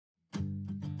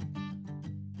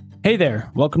Hey there,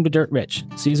 welcome to Dirt Rich,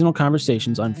 seasonal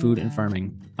conversations on food and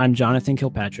farming. I'm Jonathan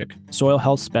Kilpatrick, soil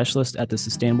health specialist at the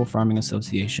Sustainable Farming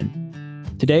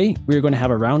Association. Today, we are going to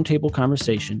have a roundtable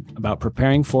conversation about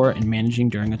preparing for and managing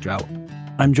during a drought.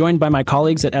 I'm joined by my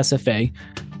colleagues at SFA,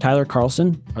 Tyler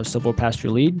Carlson, our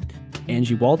silvopasture lead,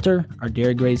 Angie Walter, our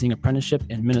dairy grazing apprenticeship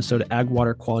and Minnesota Ag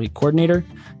Water Quality Coordinator,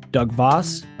 Doug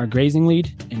Voss, our grazing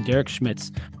lead, and Derek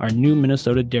Schmitz, our new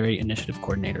Minnesota Dairy Initiative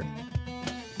Coordinator.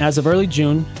 As of early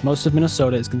June, most of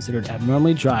Minnesota is considered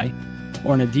abnormally dry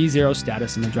or in a D0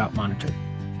 status in the drought monitor.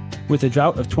 With the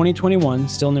drought of 2021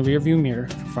 still in the rearview mirror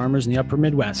for farmers in the upper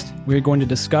Midwest, we are going to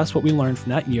discuss what we learned from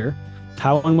that year,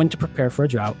 how and when to prepare for a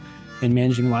drought, and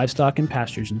managing livestock and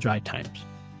pastures in dry times.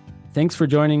 Thanks for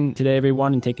joining today,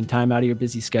 everyone, and taking time out of your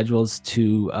busy schedules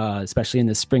to, especially in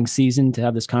the spring season, to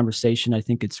have this conversation. I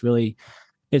think it's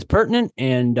pertinent.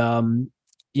 And I'm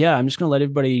just going to let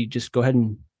everybody just go ahead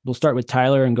and we'll start with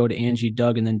Tyler and go to Angie,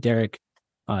 Doug, and then Derek.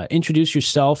 Introduce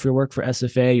yourself, your work for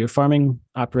SFA, your farming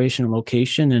operation and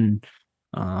location,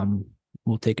 and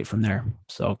we'll take it from there.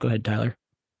 So go ahead, Tyler.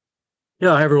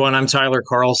 Yeah, hi everyone. I'm Tyler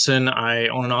Carlson. I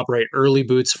own and operate Early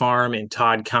Boots Farm in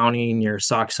Todd County near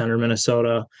Sauk Center,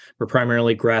 Minnesota. We're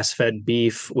primarily grass-fed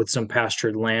beef with some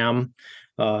pastured lamb.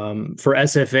 For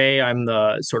SFA, I'm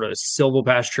the sort of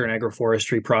silvopasture and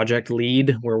agroforestry project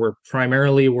lead, where we're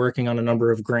primarily working on a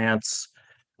number of grants,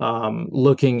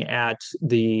 looking at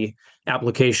the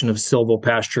application of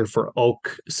silvopasture for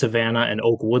oak, savanna, and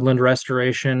oak woodland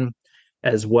restoration,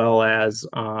 as well as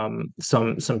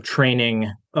some training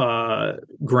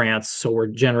grants. So we're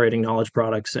generating knowledge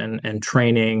products and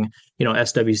training,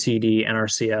 SWCD,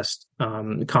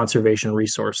 NRCS, conservation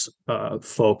resource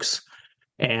folks.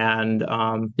 And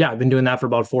I've been doing that for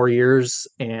about 4 years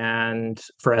and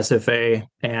for SFA.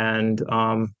 And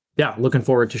looking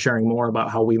forward to sharing more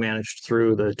about how we managed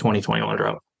through the 2021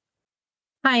 drought.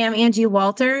 Hi, I'm Angie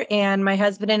Walter, and my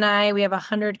husband and I, we have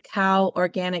 100 cow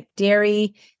organic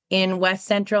dairy in West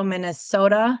Central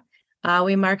Minnesota.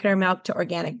 We market our milk to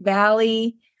Organic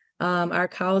Valley. Our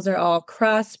cows are all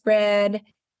crossbred.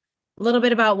 A little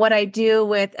bit about what I do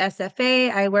with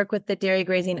SFA. I work with the Dairy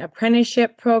Grazing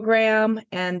Apprenticeship Program,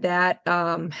 and that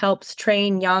helps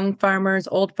train young farmers,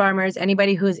 old farmers,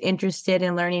 anybody who's interested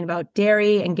in learning about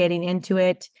dairy and getting into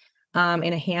it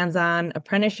in a hands-on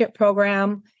apprenticeship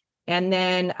program. And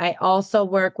then I also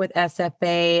work with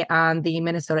SFA on the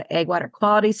Minnesota Ag Water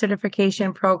Quality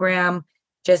Certification Program,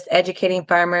 just educating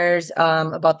farmers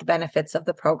about the benefits of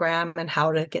the program and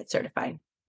how to get certified.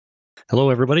 Hello,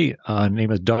 everybody. My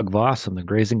name is Doug Voss. I'm the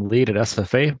grazing lead at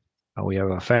SFA. We have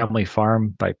a family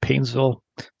farm by Paynesville,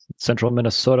 central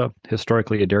Minnesota,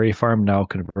 historically a dairy farm, now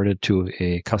converted to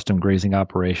a custom grazing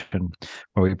operation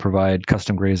where we provide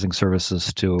custom grazing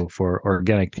services for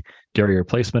organic dairy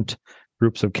replacement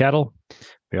groups of cattle.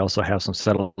 We also have some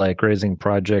satellite grazing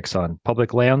projects on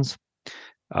public lands.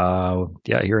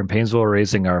 Here in Paynesville,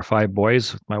 raising our 5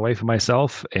 boys, my wife and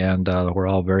myself, and we're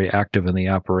all very active in the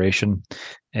operation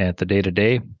at the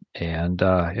day-to-day and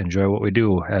enjoy what we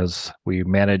do as we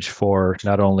manage for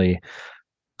not only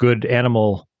good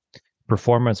animal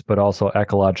performance, but also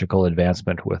ecological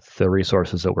advancement with the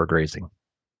resources that we're grazing.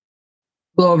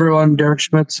 Hello, everyone. Derek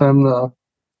Schmitz. I'm the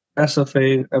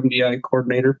SFA MDI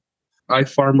coordinator. I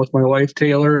farm with my wife,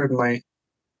 Taylor, and my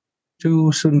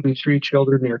 2, soon-to-be 3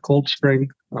 children near Cold Spring.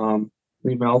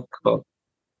 We milk about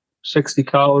 60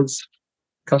 cows,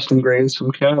 custom graze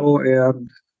some cattle, and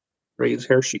raise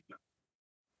hair sheep.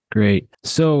 Great.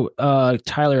 So,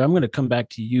 Tyler, I'm going to come back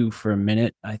to you for a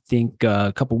minute. I think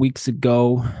a couple weeks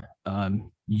ago,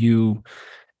 you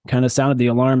kind of sounded the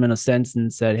alarm in a sense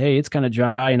and said, hey, it's kind of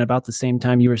dry. And about the same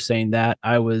time you were saying that,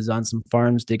 I was on some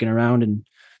farms digging around in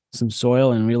some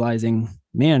soil and realizing,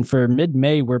 man, for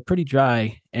mid-May, we're pretty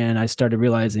dry. And I started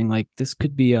realizing like this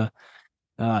could be a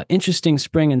interesting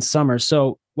spring and summer.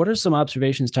 So what are some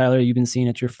observations, Tyler, you've been seeing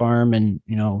at your farm, and,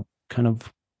 kind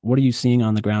of what are you seeing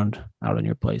on the ground out on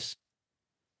your place?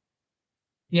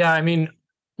 Yeah, I mean,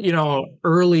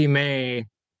 early May,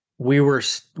 we were,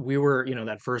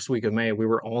 that first week of May, we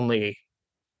were only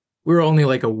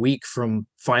like a week from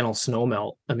final snow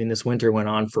melt. I mean, this winter went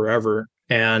on forever.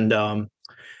 And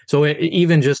so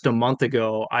even just a month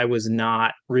ago, I was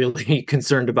not really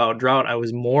concerned about drought. I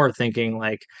was more thinking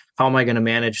like, how am I going to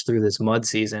manage through this mud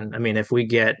season? I mean, if we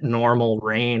get normal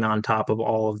rain on top of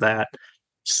all of that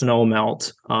snow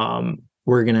melt,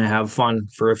 we're going to have fun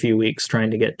for a few weeks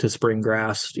trying to get to spring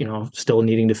grass, still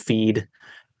needing to feed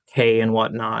hay and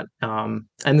whatnot. And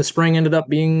the spring ended up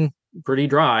being pretty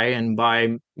dry. And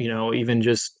by, even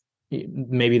just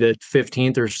maybe the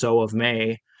 15th or so of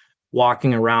May,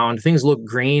 walking around. Things look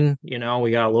green. We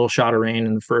got a little shot of rain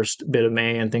in the first bit of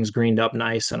May, and things greened up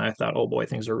nice. And I thought, oh boy,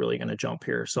 things are really going to jump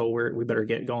here. So we better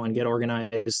get going, get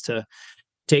organized to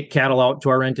take cattle out to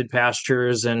our rented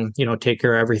pastures, and take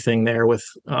care of everything there with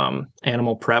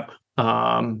animal prep,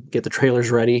 get the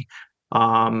trailers ready.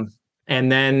 And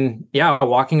then,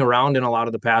 walking around in a lot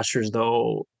of the pastures,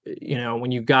 though,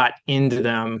 when you got into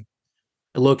them,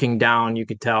 looking down, you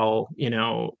could tell,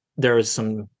 there was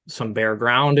some bare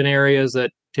ground in areas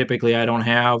that typically I don't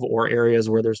have, or areas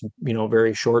where there's,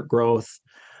 very short growth.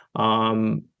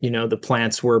 The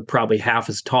plants were probably half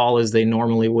as tall as they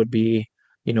normally would be,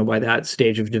 by that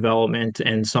stage of development.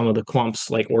 And some of the clumps,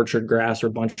 like orchard grass or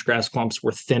bunch grass clumps,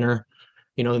 were thinner,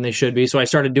 than they should be. So I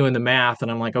started doing the math,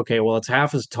 and I'm like, okay, well, it's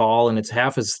half as tall and it's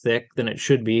half as thick than it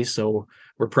should be. So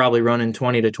we're probably running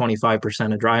 20 to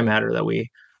 25% of dry matter that we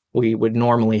would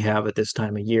normally have at this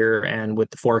time of year. And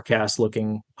with the forecast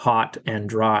looking hot and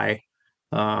dry,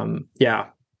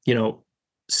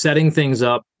 setting things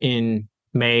up in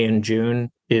May and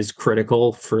June is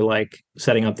critical for like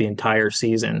setting up the entire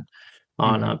season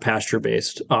on a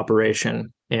pasture-based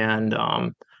operation. And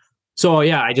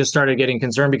I just started getting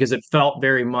concerned because it felt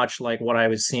very much like what I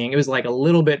was seeing. It was like a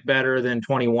little bit better than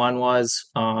 21 was,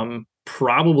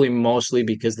 probably mostly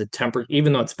because the temperature,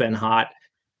 even though it's been hot,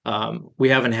 we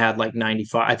haven't had like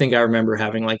 95. I think I remember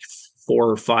having like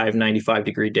 4 or 5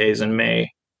 95-degree days in May,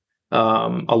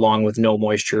 along with no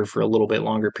moisture for a little bit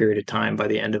longer period of time by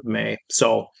the end of May.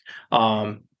 So,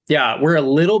 we're a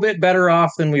little bit better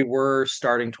off than we were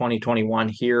starting 2021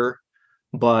 here,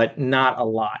 but not a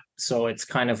lot. So it's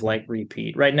kind of like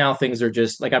repeat. Right now, things are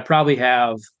just like I probably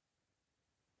have,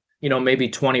 maybe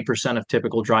 20% of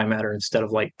typical dry matter instead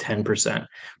of like 10%,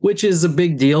 which is a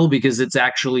big deal because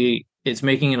it's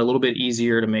making it a little bit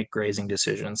easier to make grazing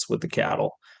decisions with the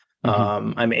cattle.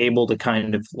 I'm able to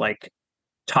kind of like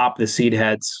top the seed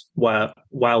heads while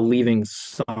leaving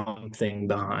something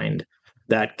behind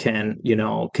that can,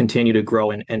 continue to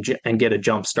grow and get a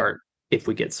jump start if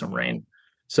we get some rain.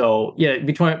 So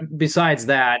besides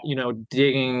that,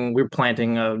 we're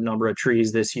planting a number of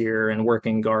trees this year and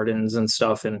working gardens and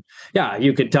stuff. And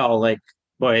you could tell like,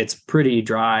 boy, it's pretty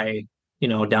dry,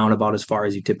 down about as far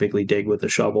as you typically dig with a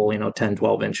shovel, 10,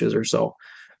 12 inches or so.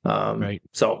 Right.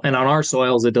 So, and on our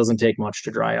soils, it doesn't take much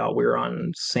to dry out. We're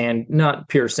on sand, not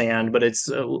pure sand, but it's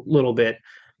a little bit,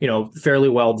 fairly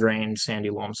well drained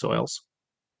sandy loam soils.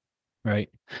 Right.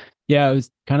 Yeah, it was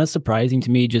kind of surprising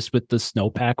to me just with the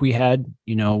snowpack we had,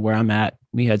 where I'm at.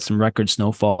 We had some record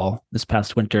snowfall this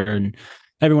past winter, and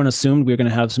everyone assumed we were going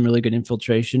to have some really good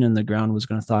infiltration and the ground was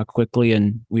going to thaw quickly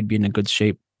and we'd be in a good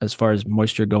shape as far as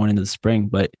moisture going into the spring.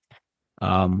 But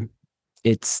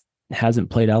it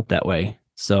hasn't played out that way.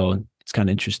 So it's kind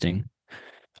of interesting.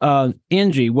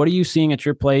 Angie, what are you seeing at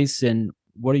your place, and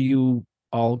what are you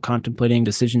all contemplating,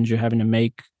 decisions you're having to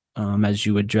make as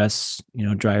you address,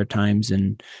 drier times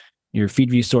and your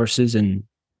feed resources? And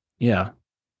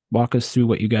walk us through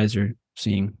what you guys are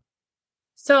seeing.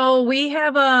 So we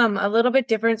have a little bit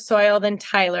different soil than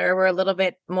Tyler. We're a little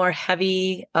bit more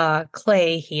heavy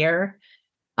clay here.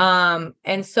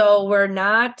 And so we're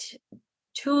not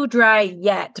too dry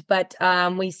yet, but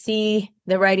we see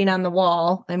the writing on the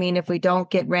wall. I mean, if we don't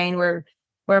get rain, we're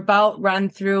about run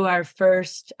through our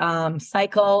first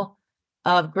cycle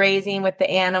of grazing with the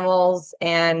animals,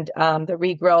 and the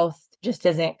regrowth just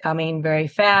isn't coming very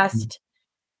fast.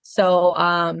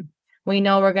 So we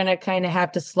know we're going to kind of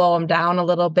have to slow them down a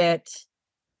little bit,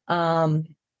 and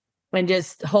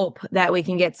just hope that we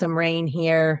can get some rain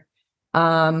here.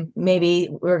 Maybe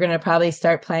we're going to probably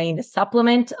start planning to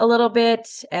supplement a little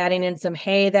bit, adding in some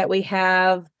hay that we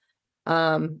have,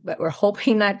 but we're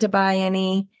hoping not to buy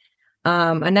any.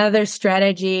 Another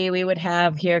strategy we would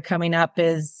have here coming up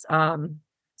is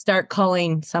start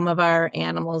culling some of our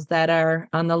animals that are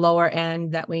on the lower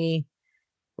end that we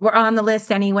were on the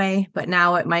list anyway, but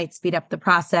now it might speed up the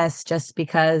process just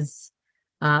because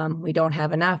we don't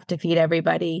have enough to feed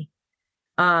everybody.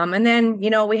 And then,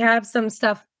 we have some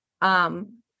stuff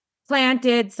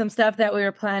planted, some stuff that we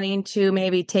were planning to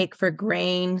maybe take for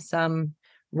grain, some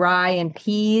rye and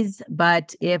peas.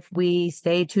 But if we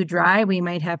stay too dry, we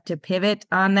might have to pivot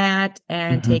on that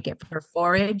and take it for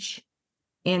forage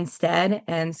instead.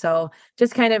 And so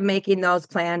just kind of making those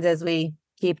plans as we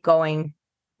keep going.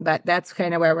 But that's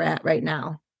kind of where we're at right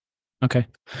now. Okay.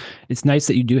 It's nice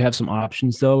that you do have some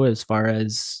options though, as far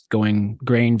as going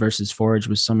grain versus forage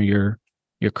with some of your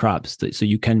crops, so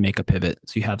you can make a pivot.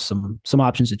 So you have some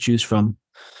options to choose from.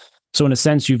 So in a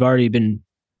sense, you've already been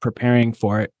preparing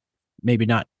for it, maybe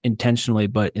not intentionally,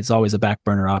 but it's always a back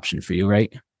burner option for you,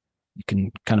 right? You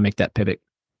can kind of make that pivot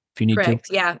if you need Correct.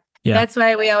 to. Yeah. Yeah. That's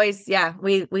why we always,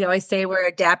 we always say we're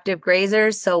adaptive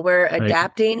grazers. So we're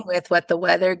adapting with what the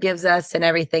weather gives us and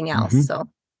everything else. Mhm. So,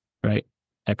 Right.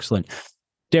 Excellent.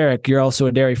 Derek, you're also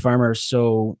a dairy farmer.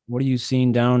 So what are you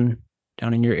seeing down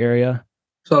in your area?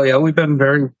 So yeah, we've been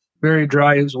very, very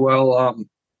dry as well.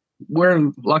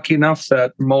 We're lucky enough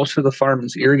that most of the farm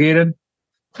is irrigated,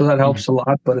 so that helps a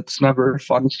lot. But it's never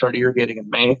fun to start irrigating in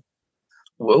May.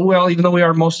 Well, even though we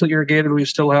are mostly irrigated, we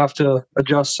still have to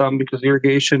adjust some because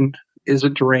irrigation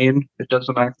isn't rain. It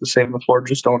doesn't act the same. The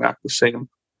forages don't act the same.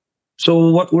 So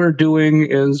what we're doing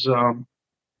is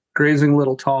grazing a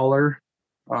little taller,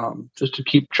 just to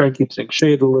try and keep things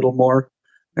shaded a little more.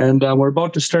 And we're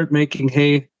about to start making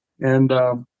hay, and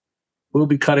we'll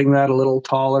be cutting that a little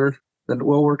taller.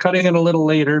 We're cutting it a little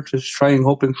later, just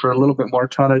hoping for a little bit more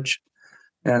tonnage,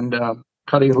 and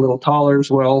cutting it a little taller as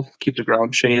well, keep the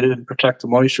ground shaded and protect the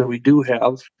moisture we do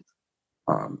have.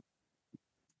 So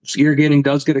irrigating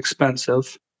does get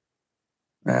expensive,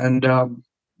 and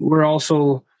we're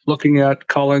also looking at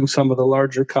culling some of the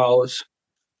larger cows.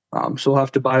 So we'll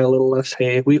have to buy a little less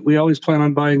hay. We always plan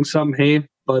on buying some hay,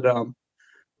 but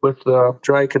with the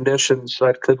dry conditions,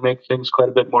 that could make things quite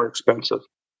a bit more expensive.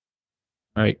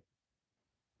 Right.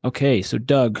 Okay. So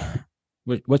Doug,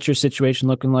 what's your situation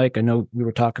looking like? I know we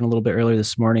were talking a little bit earlier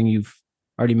this morning. You've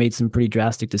already made some pretty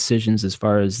drastic decisions as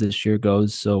far as this year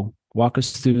goes. So walk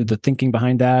us through the thinking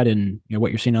behind that and what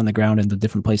you're seeing on the ground and the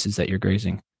different places that you're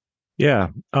grazing. Yeah.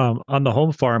 On the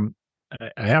home farm,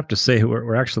 I have to say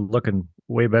we're actually looking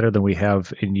way better than we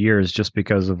have in years just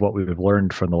because of what we've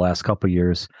learned from the last couple of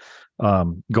years.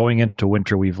 Going into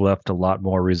winter, we've left a lot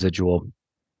more residual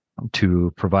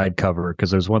to provide cover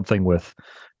because there's one thing with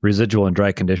residual and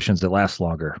dry conditions that last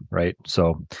longer, right?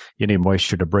 So you need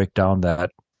moisture to break down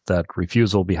that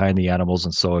refusal behind the animals.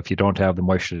 And so if you don't have the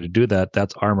moisture to do that,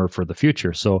 that's armor for the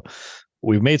future. So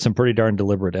we've made some pretty darn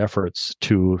deliberate efforts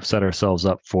to set ourselves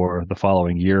up for the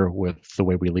following year with the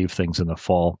way we leave things in the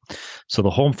fall. So the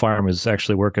home farm is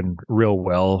actually working real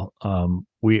well.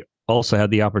 We also had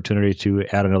the opportunity to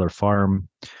add another farm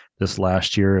this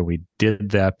last year, and we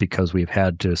did that because we've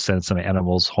had to send some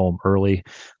animals home early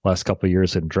last couple of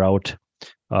years in drought.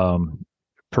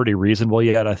 Pretty reasonable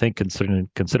yet, I think, considering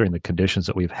the conditions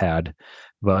that we've had.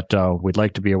 But we'd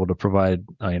like to be able to provide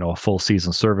a full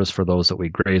season service for those that we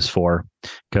graze for,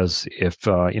 because if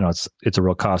it's a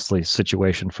real costly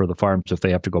situation for the farms if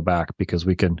they have to go back, because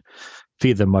we can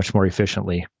feed them much more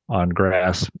efficiently on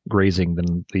grass grazing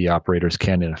than the operators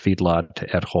can in a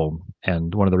feedlot at home.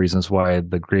 And one of the reasons why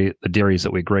the dairies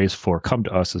that we graze for come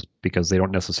to us is because they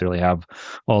don't necessarily have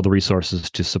all the resources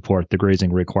to support the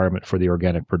grazing requirement for the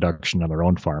organic production on their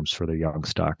own farms for their young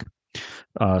stock.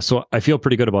 So I feel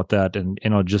pretty good about that, and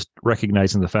just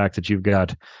recognizing the fact that you've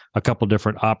got a couple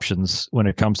different options when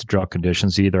it comes to drought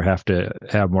conditions. You either have to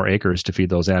have more acres to feed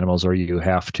those animals, or you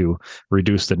have to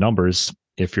reduce the numbers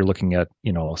if you're looking at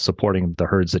supporting the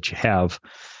herds that you have.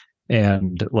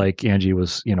 And like Angie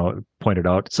was pointed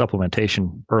out,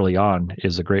 supplementation early on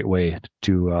is a great way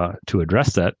to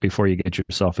address that before you get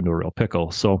yourself into a real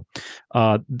pickle. So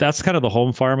that's kind of the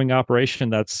home farming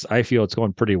operation. I feel it's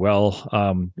going pretty well.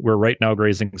 We're right now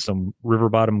grazing some river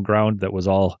bottom ground that was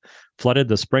all flooded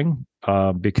this spring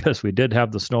because we did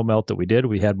have the snow melt that we did.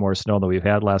 We had more snow than we've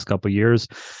had last couple of years.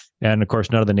 And of course,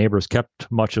 none of the neighbors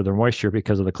kept much of their moisture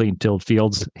because of the clean tilled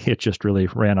fields. It just really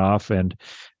ran off. And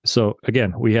so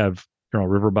again, we have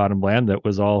river bottom land that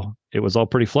was all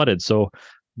pretty flooded. So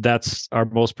that's our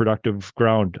most productive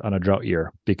ground on a drought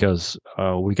year because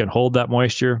we can hold that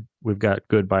moisture. We've got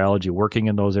good biology working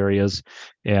in those areas.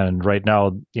 And right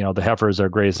now, the heifers are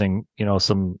grazing,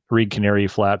 some reed canary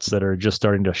flats that are just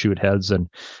starting to shoot heads, and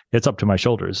it's up to my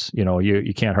shoulders.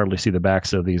 You can't hardly see the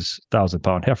backs of these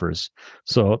 1,000-pound heifers.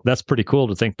 So that's pretty cool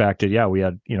to think back to. Yeah, we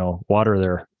had, water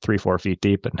there 3-4 feet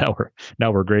deep, and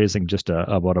now we're grazing just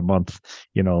about a month,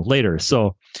 later.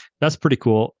 So that's pretty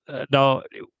cool. Now,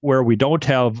 where we don't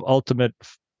have ultimate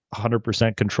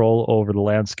 100% control over the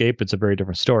landscape, it's a very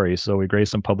different story. So we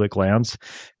graze some public lands,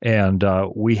 and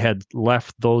we had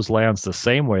left those lands the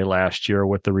same way last year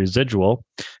with the residual.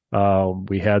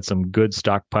 We had some good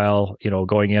stockpile,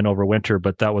 going in over winter,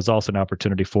 but that was also an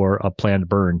opportunity for a planned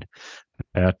burn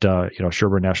at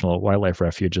Sherburne National Wildlife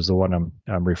Refuge is the one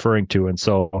I'm referring to. And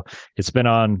so it's been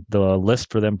on the list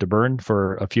for them to burn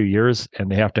for a few years, and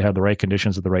they have to have the right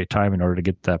conditions at the right time in order to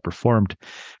get that performed.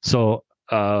 So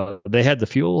they had the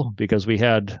fuel because we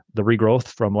had the regrowth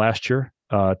from last year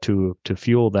to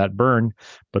fuel that burn.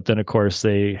 But then, of course,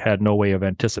 they had no way of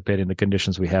anticipating the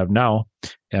conditions we have now.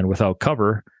 And without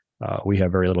cover, we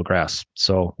have very little grass.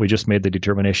 So we just made the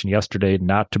determination yesterday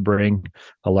not to bring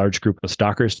a large group of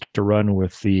stockers to run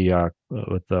with the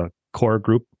core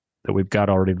group that we've got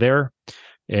already there.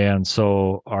 And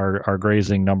so our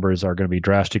grazing numbers are going to be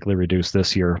drastically reduced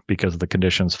this year because of the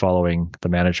conditions following the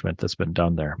management that's been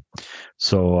done there.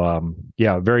 So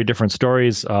very different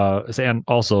stories. And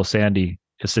also Sandy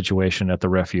situation at the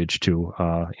refuge too.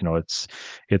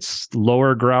 It's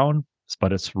lower ground,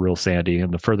 but it's real sandy.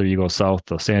 And the further you go south,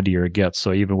 the sandier it gets.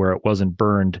 So even where it wasn't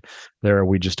burned there,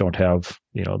 we just don't have,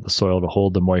 the soil to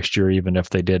hold the moisture. Even if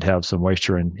they did have some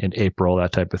moisture in April,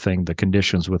 that type of thing, the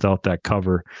conditions without that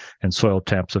cover and soil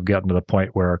temps have gotten to the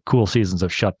point where cool seasons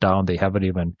have shut down. They haven't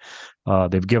even,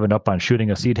 they've given up on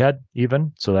shooting a seed head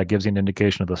even. So that gives you an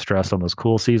indication of the stress on those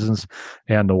cool seasons,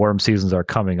 and the warm seasons are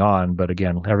coming on. But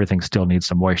again, everything still needs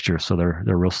some moisture. So they're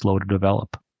real slow to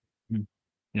develop.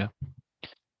 Yeah.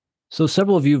 So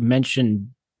several of you have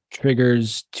mentioned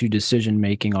triggers to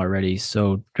decision-making already.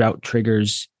 So drought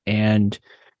triggers, and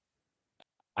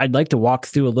I'd like to walk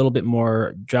through a little bit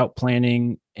more drought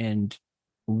planning and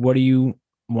what are you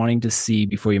wanting to see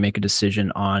before you make a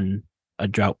decision on a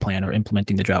drought plan or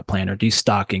implementing the drought plan or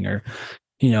destocking, or,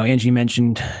 Angie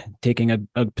mentioned taking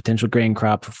a potential grain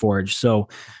crop for forage. So,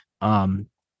 Doug,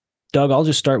 I'll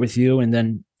just start with you and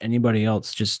then anybody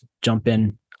else just jump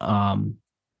in.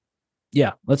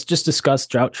 Let's just discuss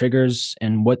drought triggers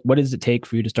and what does it take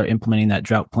for you to start implementing that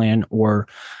drought plan or,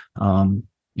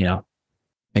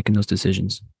 making those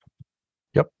decisions.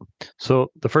 Yep. So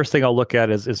the first thing I'll look at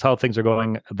is how things are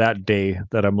going that day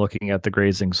that I'm looking at the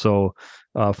grazing. So,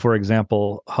 for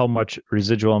example, how much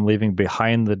residual I'm leaving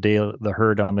behind the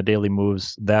herd on the daily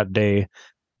moves that day,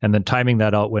 and then timing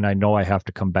that out when I know I have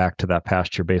to come back to that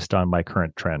pasture based on my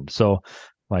current trend. So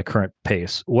my current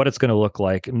pace, what it's going to look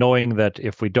like, knowing that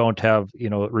if we don't have,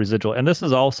 residual, and this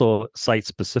is also site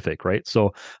specific, right?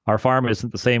 So our farm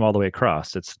isn't the same all the way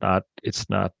across. It's not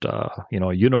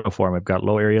uniform. I've got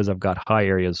low areas, I've got high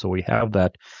areas. So we have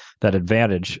that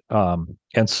advantage.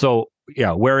 And so,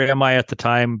 where am I at the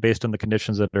time based on the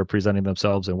conditions that are presenting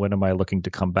themselves, and when am I looking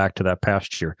to come back to that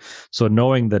pasture? So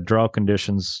knowing that drought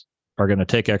conditions are going to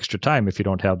take extra time if you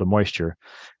don't have the moisture.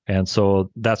 And so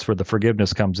that's where the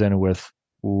forgiveness comes in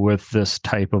with this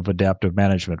type of adaptive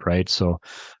management, right? So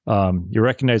you're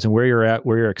recognizing where you're at,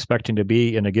 where you're expecting to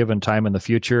be in a given time in the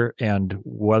future, and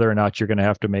whether or not you're going to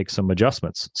have to make some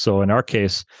adjustments. So in our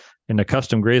case, in the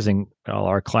custom grazing,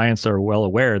 our clients are well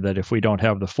aware that if we don't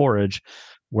have the forage,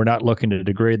 we're not looking to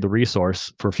degrade the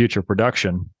resource for future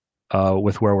production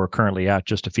with where we're currently at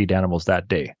just to feed animals that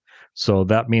day. So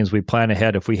that means we plan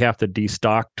ahead. If we have to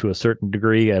destock to a certain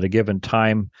degree at a given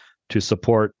time to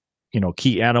support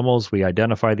key animals, we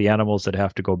identify the animals that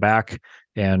have to go back,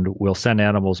 and we'll send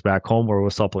animals back home, or we'll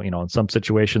supplement. In some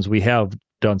situations we have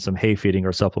done some hay feeding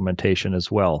or supplementation as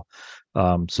well.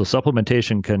 So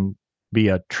supplementation can be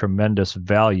a tremendous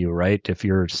value, right? If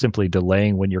you're simply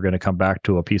delaying when you're going to come back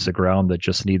to a piece of ground that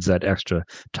just needs that extra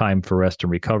time for rest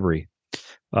and recovery.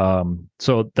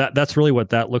 So that's really what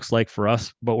that looks like for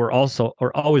us. But we're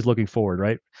always looking forward,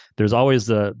 right? There's always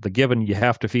the given, you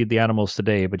have to feed the animals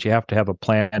today, but you have to have a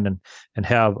plan and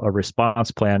have a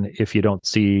response plan if you don't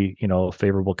see,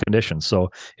 favorable conditions. So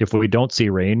if we don't see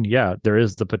rain, there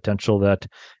is the potential that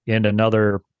in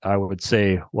another, I would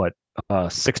say,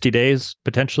 60 days,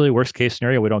 potentially, worst case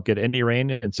scenario, we don't get any rain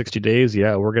in 60 days.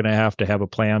 We're going to have a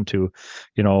plan to,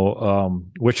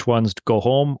 which ones to go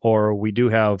home, or we do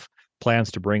have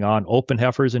plans to bring on open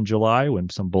heifers in July when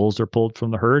some bulls are pulled from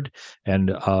the herd,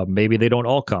 and maybe they don't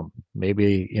all come,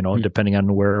 maybe, depending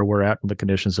on where we're at and the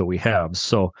conditions that we have.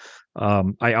 So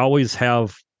I always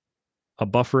have a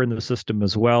buffer in the system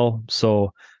as well.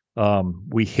 So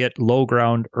we hit low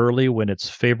ground early when it's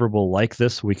favorable like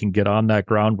this. We can get on that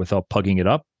ground without pugging it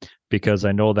up, because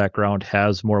I know that ground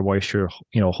has more moisture,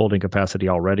 holding capacity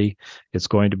already. It's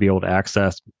going to be able to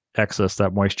access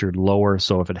that moisture lower.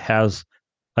 So if it has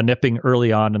a nipping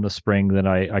early on in the spring, then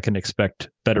I can expect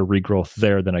better regrowth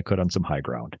there than I could on some high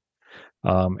ground.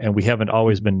 And we haven't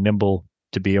always been nimble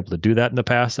to be able to do that in the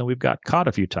past, and we've got caught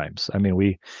a few times. I mean,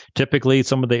 we typically,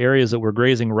 some of the areas that we're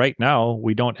grazing right now,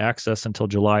 we don't access until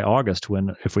July, August,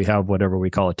 if we have whatever we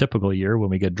call a typical year, when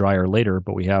we get drier later,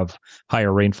 but we have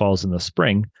higher rainfalls in the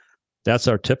spring. That's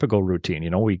our typical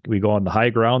routine. We go on the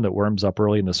high ground that warms up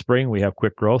early in the spring. We have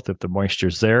quick growth if the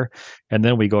moisture's there. And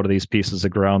then we go to these pieces of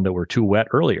ground that were too wet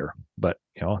earlier. But,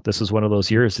 this is one of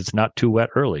those years it's not too wet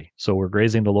early. So we're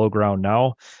grazing the low ground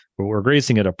now, but we're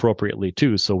grazing it appropriately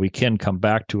too. So we can come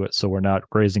back to it. So we're not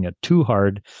grazing it too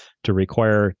hard to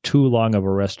require too long of a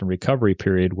rest and recovery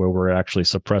period where we're actually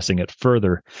suppressing it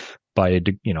further by,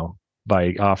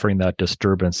 by offering that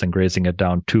disturbance and grazing it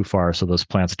down too far so those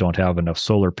plants don't have enough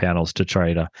solar panels to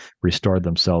try to restore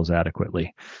themselves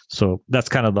adequately. So that's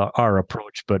kind of our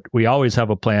approach, but we always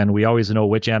have a plan. We always know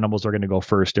which animals are going to go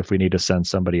first if we need to send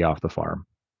somebody off the farm.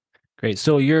 Great.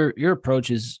 So your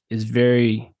approach is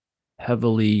very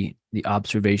heavily the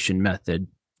observation method.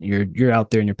 You're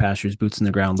out there in your pastures, boots in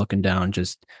the ground, looking down,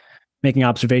 just making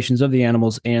observations of the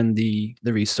animals and the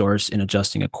resource and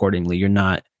adjusting accordingly. You're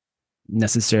not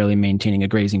necessarily maintaining a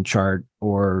grazing chart,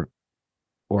 or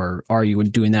are you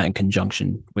doing that in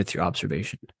conjunction with your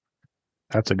observation?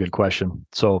 That's a good question.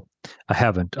 So I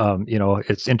haven't.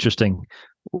 It's interesting.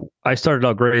 I started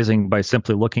out grazing by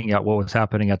simply looking at what was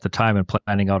happening at the time and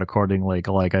planning out accordingly,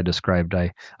 like I described.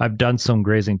 I've done some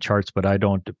grazing charts, but I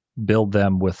don't build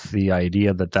them with the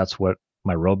idea that that's what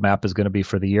my roadmap is going to be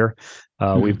for the year.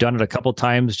 We've done it a couple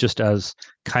times just as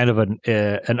kind of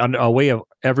a way of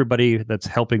everybody that's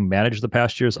helping manage the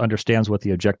pastures understands what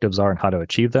the objectives are and how to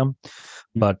achieve them.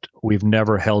 But we've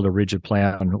never held a rigid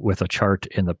plan with a chart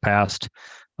in the past.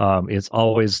 It's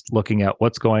always looking at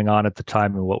what's going on at the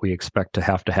time and what we expect to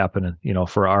happen,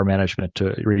 for our management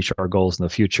to reach our goals in the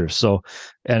future. So,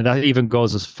 and that even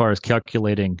goes as far as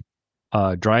calculating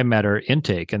dry matter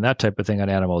intake and that type of thing on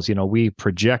animals. We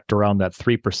project around that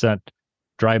 3%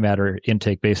 dry matter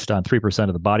intake based on 3%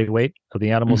 of the body weight of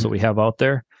the animals that we have out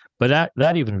there. But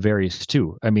that even varies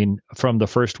too. I mean, from the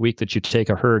first week that you take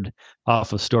a herd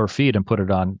off of store feed and put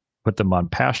them on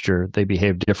pasture, they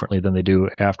behave differently than they do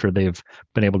after they've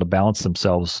been able to balance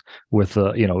themselves with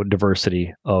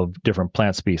diversity of different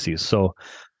plant species. So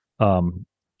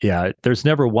there's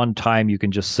never one time you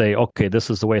can just say, okay, this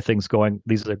is the way things going.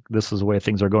 This is the way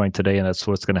things are going today, and that's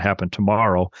what's going to happen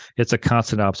tomorrow. It's a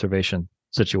constant observation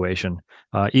situation.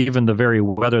 Even the very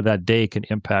weather that day can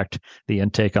impact the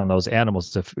intake on those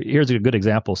animals. Here's a good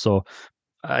example. So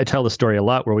I tell the story a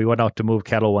lot where we went out to move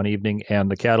cattle one evening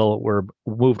and the cattle were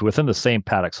moved within the same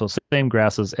paddock. So same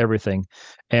grasses, everything.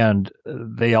 And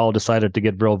they all decided to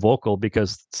get real vocal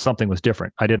because something was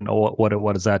different. I didn't know what it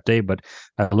was that day, but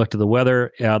I looked at the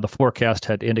weather. The forecast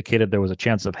had indicated there was a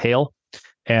chance of hail.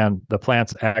 And the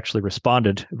plants actually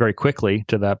responded very quickly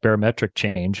to that barometric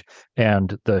change.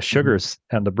 And the sugars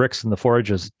and the bricks and the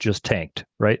forages just tanked,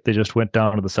 right? They just went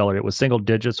down to the cellar. It was single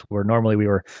digits where normally we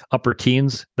were upper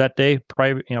teens that day,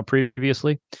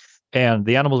 previously. And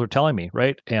the animals were telling me,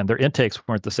 right? And their intakes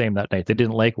weren't the same that night. They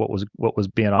didn't like what was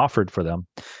being offered for them.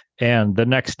 And the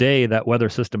next day, that weather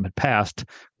system had passed.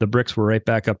 The bricks were right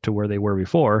back up to where they were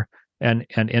before, and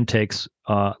intakes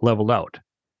leveled out.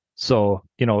 So,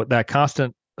 that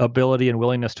constant ability and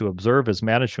willingness to observe as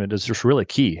management is just really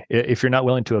key. If you're not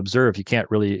willing to observe, you can't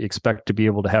really expect to be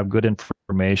able to have good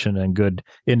information and good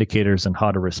indicators on how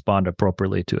to respond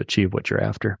appropriately to achieve what you're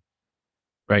after.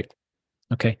 Right.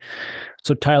 Okay.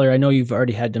 So, Tyler, I know you've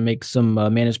already had to make some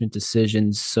management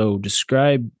decisions. So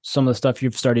describe some of the stuff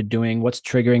you've started doing, what's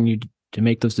triggering you to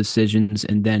make those decisions,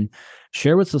 and then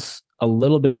share with us a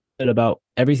little bit about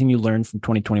everything you learned from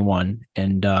 2021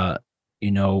 and,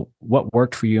 what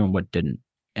worked for you and what didn't,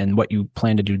 and what you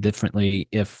plan to do differently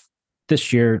if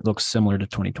this year looks similar to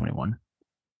 2021.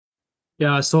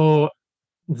 Yeah. So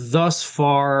thus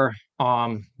far,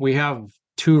 we have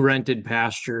 2 rented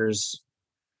pastures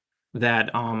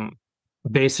that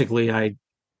basically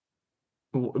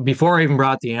before I even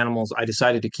brought the animals, I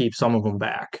decided to keep some of them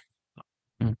back.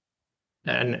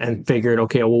 And figured,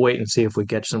 okay, we'll wait and see if we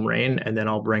catch some rain, and then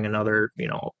I'll bring another,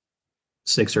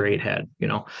 6 or 8 head.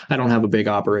 I don't have a big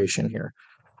operation here.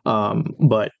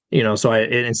 But so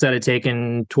instead of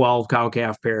taking 12 cow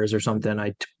calf pairs or something,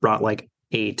 I brought like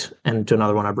 8, and to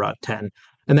another one I brought 10,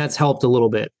 and that's helped a little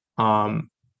bit. And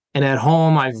at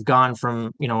home I've gone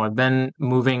from, I've been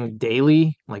moving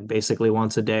daily, like basically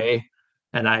once a day.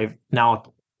 And I've now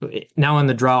in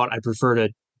the drought, I prefer to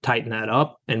tighten that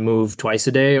up and move twice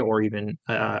a day, or even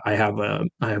I have a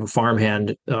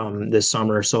farmhand this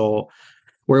summer, so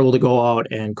we're able to go out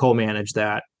and co-manage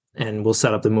that, and we'll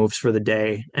set up the moves for the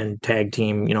day and tag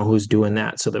team, who's doing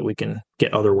that, so that we can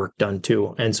get other work done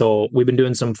too. And so we've been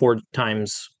doing some 4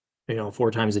 times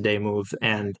a day move,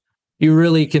 and you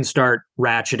really can start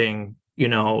ratcheting,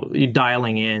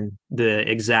 dialing in the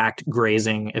exact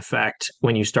grazing effect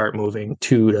when you start moving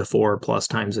 2 to 4 plus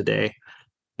times a day.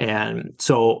 And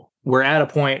so we're at a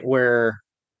point where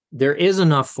there is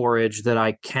enough forage that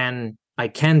I can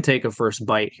take a first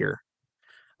bite here.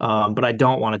 But I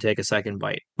don't want to take a second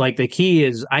bite. Like, the key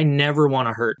is I never want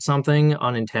to hurt something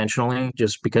unintentionally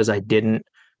just because I didn't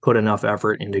put enough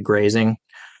effort into grazing,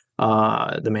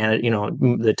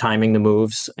 the timing, the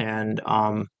moves, and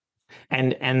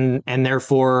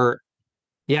therefore,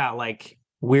 yeah, like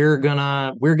we're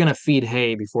gonna feed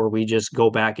hay before we just go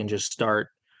back and just start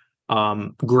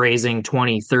grazing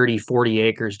 20, 30, 40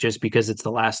 acres just because it's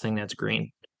the last thing that's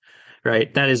green,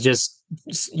 right? That is just,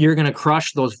 you're going to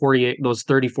crush those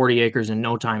 30, 40 acres in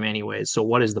no time anyways. So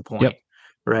what is the point? Yep.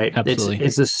 Right? Absolutely.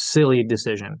 It's a silly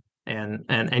decision.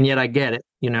 And yet I get it,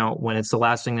 when it's the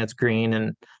last thing that's green,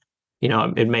 and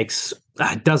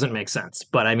it doesn't make sense,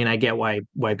 but I mean, I get why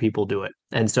people do it.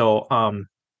 And so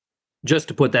just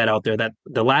to put that out there, that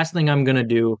the last thing I'm going to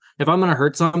do, if I'm going to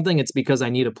hurt something, it's because I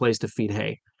need a place to feed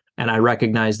hay. And I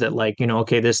recognize that, like,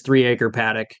 okay, this 3-acre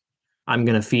paddock, I'm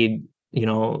going to feed,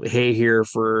 hay here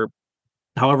for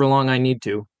however long I need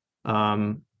to.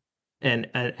 And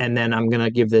then I'm going to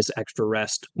give this extra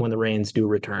rest when the rains do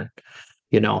return.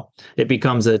 It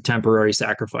becomes a temporary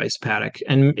sacrifice paddock,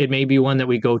 and it may be one that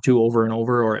we go to over and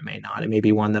over, or it may not. It may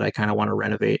be one that I kind of want to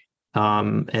renovate,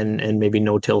 and maybe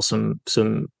no-till some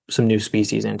new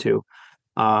species into.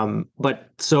 But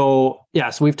so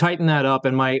we've tightened that up,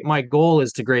 and my goal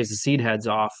is to graze the seed heads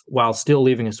off while still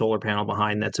leaving a solar panel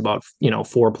behind that's about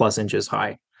 4+ inches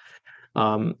high.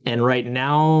 And right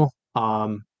now,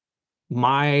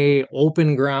 my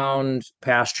open ground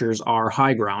pastures are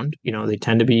high ground. They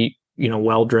tend to be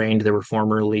well drained. They were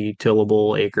formerly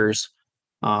tillable acres,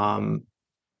 and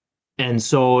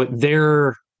so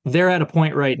they're at a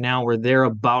point right now where they're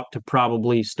about to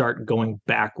probably start going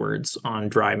backwards on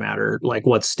dry matter, like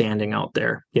what's standing out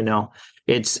there.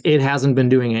 It hasn't been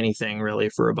doing anything really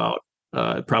for about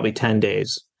probably 10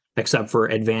 days, except for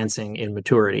advancing in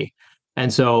maturity.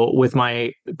 And so with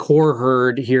my core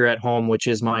herd here at home, which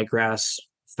is my grass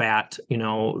fat,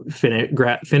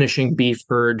 finishing beef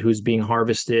herd who's being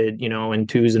harvested, in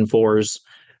 2s and 4s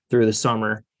through the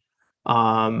summer,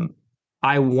 I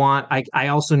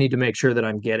also need to make sure that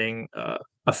I'm getting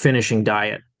a finishing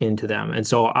diet into them. And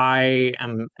so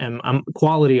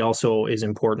quality also is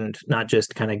important, not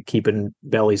just kind of keeping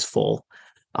bellies full.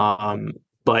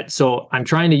 But so I'm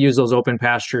trying to use those open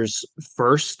pastures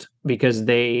first because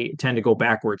they tend to go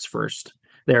backwards first.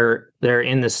 They're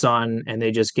in the sun and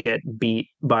they just get beat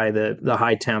by the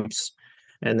high temps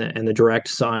and the direct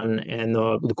sun, and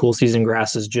the cool season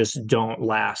grasses just don't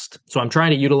last. So I'm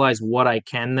trying to utilize what I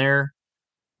can there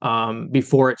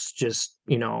before it's just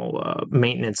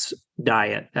maintenance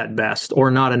diet at best, or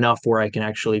not enough where I can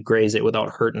actually graze it without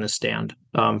hurting the stand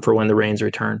for when the rains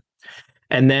return.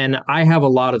 And then I have a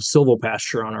lot of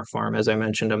silvopasture on our farm. As I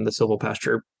mentioned, I'm the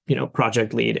silvopasture,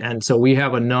 project lead. And so we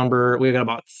got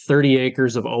about 30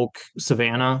 acres of oak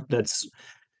savanna that's,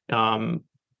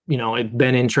 it's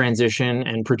been in transition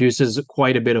and produces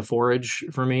quite a bit of forage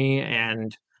for me.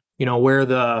 And,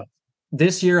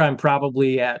 this year I'm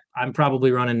probably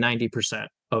running 90%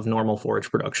 of normal forage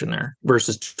production there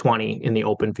versus 20 in the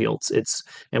open fields.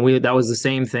 That was the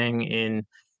same thing in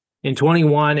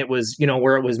 21. It was,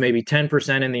 where it was maybe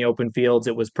 10% in the open fields,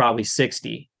 it was probably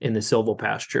 60 in the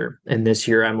silvopasture. And this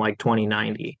year I'm like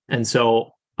 20/90. And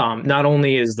so not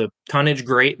only is the tonnage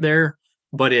great there,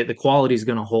 but the quality is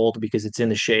going to hold because it's in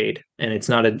the shade and it's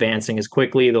not advancing as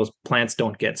quickly. Those plants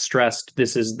don't get stressed.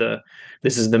 This is the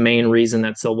main reason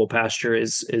that silvopasture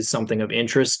is something of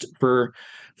interest for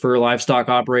livestock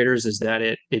operators, is that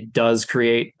it does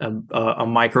create a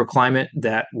microclimate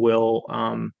that will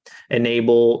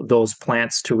enable those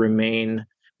plants to remain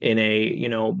in a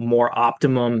more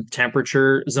optimum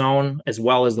temperature zone, as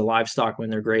well as the livestock when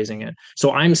they're grazing it.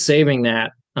 So I'm saving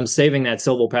that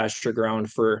silvopasture ground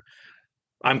for,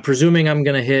 I'm presuming I'm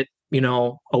going to hit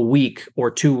a week or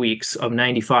 2 weeks of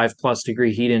 95+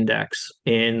 degree heat index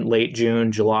in late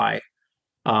June, July.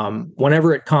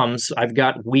 Whenever it comes, I've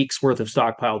got weeks worth of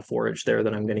stockpiled forage there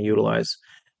that I'm going to utilize.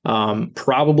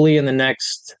 Probably in the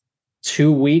next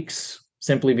 2 weeks,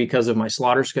 simply because of my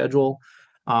slaughter schedule.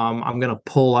 I'm going to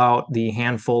pull out the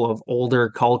handful of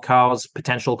older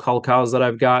potential cull cows that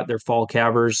I've got. They're fall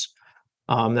calvers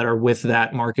that are with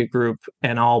that market group,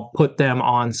 and I'll put them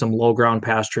on some low ground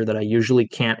pasture that I usually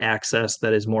can't access,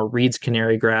 that is more reeds,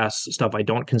 canary grass, stuff I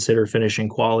don't consider finishing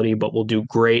quality, but will do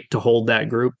great to hold that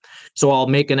group. So I'll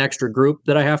make an extra group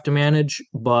that I have to manage,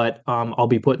 but I'll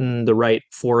be putting the right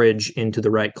forage into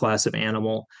the right class of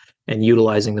animal and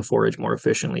utilizing the forage more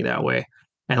efficiently that way.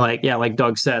 And like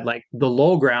Doug said, like the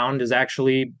low ground is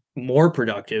actually more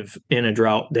productive in a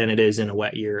drought than it is in a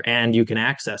wet year, and you can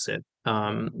access it.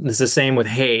 It's the same with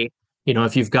hay.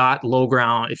 If you've got low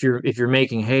ground, if you're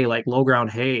making hay, like low ground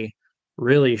hay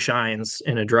really shines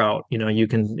in a drought. You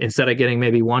can, instead of getting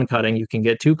maybe 1 cutting, you can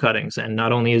get 2 cuttings, and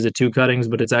not only is it 2 cuttings,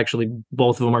 but it's actually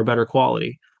both of them are better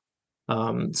quality.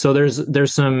 So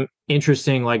there's some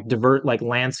interesting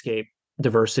landscape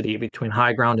diversity between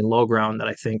high ground and low ground that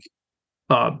I think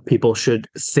people should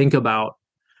think about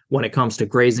when it comes to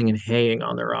grazing and haying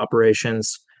on their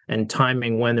operations and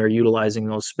timing when they're utilizing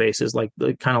those spaces, like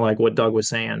kind of like what Doug was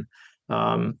saying.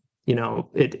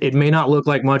 It may not look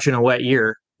like much in a wet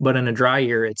year, but in a dry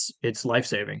year, it's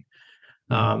life-saving.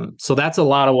 So that's a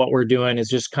lot of what we're doing, is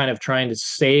just kind of trying to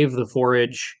save the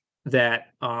forage that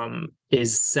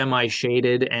is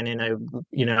semi-shaded and in a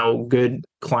good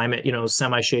climate,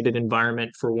 semi-shaded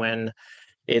environment for when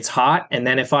it's hot. And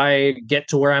then if I get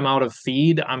to where I'm out of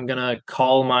feed, I'm gonna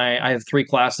call I have 3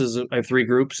 classes, I have 3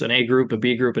 groups, an A group, a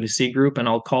B group, and a C group, and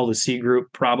I'll call the C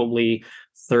group probably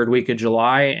third week of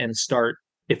July and start,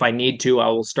 if I need to, I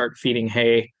will start feeding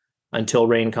hay until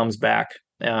rain comes back.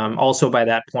 Also, by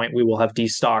that point, we will have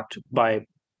destocked by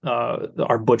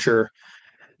our butcher.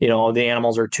 The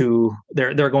animals are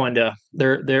they're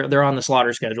on the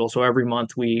slaughter schedule. So every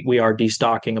month we are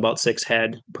destocking about 6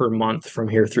 head per month from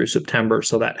here through September.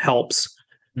 So that helps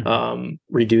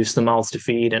reduce the mouths to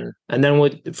feed. And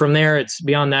then from there, it's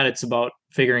beyond that, it's about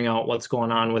figuring out what's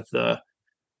going on with the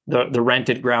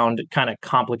rented ground. It kind of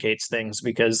complicates things,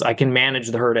 because I can manage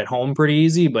the herd at home pretty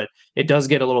easy, but it does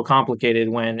get a little complicated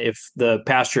if the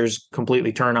pastures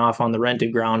completely turn off on the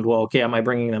rented ground. Well, okay, am I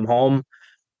bringing them home?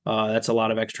 That's a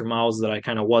lot of extra mouths that I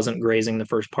kind of wasn't grazing the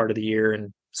first part of the year.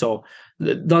 And so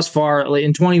thus far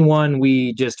in 21,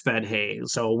 we just fed hay.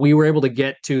 So we were able to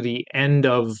get to the end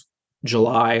of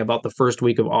July, about the first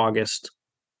week of August,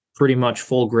 pretty much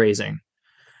full grazing.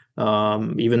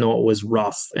 Even though it was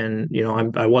rough, and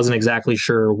I wasn't exactly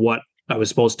sure what I was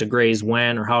supposed to graze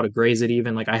when or how to graze it.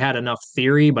 Even, like, I had enough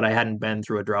theory, but I hadn't been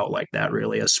through a drought like that,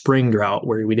 really, a spring drought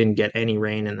where we didn't get any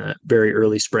rain in the very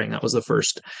early spring. That was the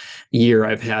first year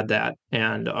I've had that.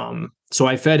 And so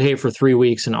I fed hay for 3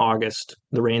 weeks in August.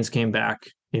 The rains came back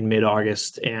in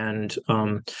mid-August, and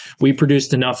we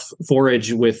produced enough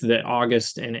forage with the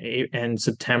August and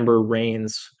September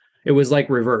rains. It was like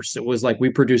reverse. It was like we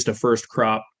produced a first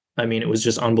crop. I mean, it was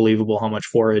just unbelievable how much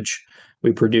forage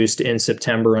we produced in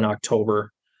September and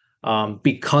October,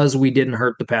 because we didn't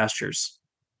hurt the pastures.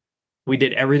 We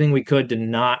did everything we could to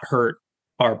not hurt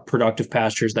our productive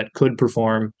pastures that could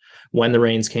perform when the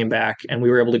rains came back, and we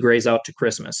were able to graze out to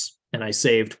Christmas. And I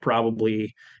saved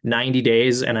probably 90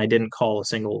 days, and I didn't call a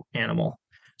single animal.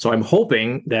 So I'm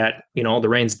hoping that, the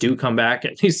rains do come back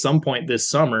at least some point this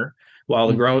summer, while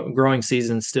the growing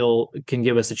season still can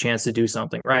give us a chance to do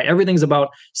something, right? Everything's about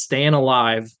staying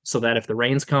alive so that if the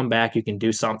rains come back, you can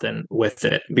do something with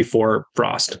it before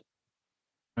frost.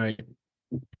 All right.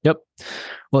 Yep.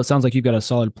 Well, it sounds like you've got a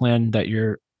solid plan that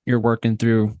you're working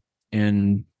through,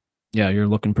 and yeah, you're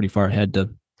looking pretty far ahead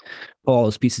to pull all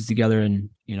those pieces together and,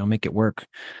 make it work.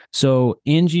 So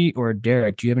Angie or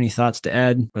Derek, do you have any thoughts to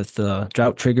add with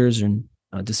drought triggers and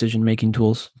decision-making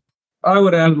tools? I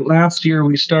would add, last year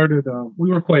we started,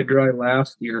 we were quite dry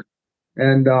last year.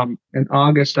 And in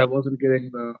August, I wasn't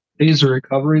getting the days of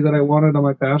recovery that I wanted on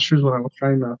my pastures when I was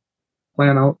trying to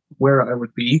plan out where I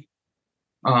would be.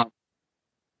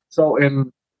 So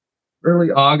in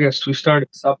early August, we started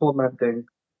supplementing.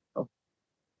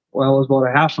 Well, it was about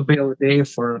a half a bale a day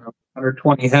for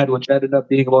 120 head, which ended up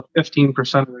being about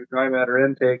 15% of the dry matter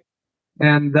intake.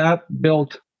 And that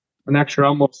built an extra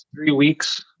almost 3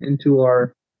 weeks into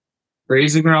our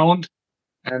grazing round.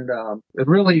 And it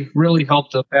really, really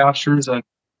helped the pastures, and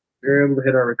we were able to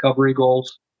hit our recovery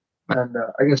goals. And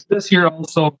I guess this year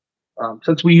also,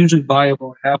 since we usually buy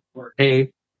about half of our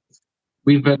hay,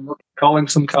 we've been culling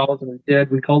some cows, and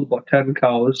we culled about 10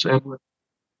 cows. And with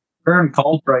current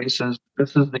cull prices,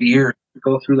 this is the year to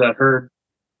go through that herd.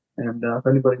 And if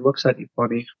anybody looks at you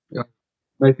funny, it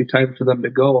might be time for them to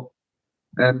go.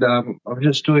 And I'm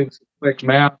just doing some quick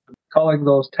math. Culling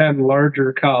those 10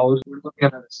 larger cows, we're looking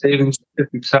at a savings of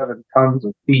 57 tons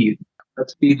of feed.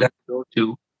 That's feed that can go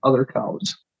to other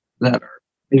cows that are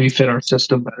maybe fit our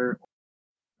system better.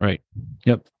 Right.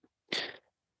 Yep.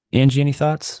 Angie, any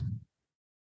thoughts?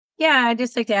 Yeah, I'd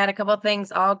just like to add a couple of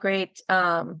things. All great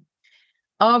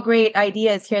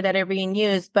ideas here that are being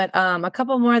used, but a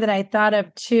couple more that I thought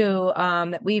of too,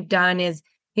 that we've done is,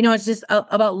 it's just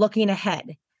about looking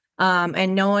ahead.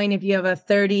 And knowing if you have a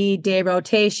 30-day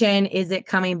rotation, is it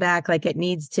coming back like it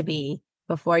needs to be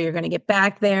before you're going to get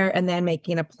back there, and then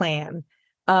making a plan.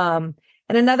 And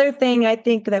another thing I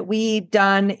think that we've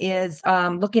done is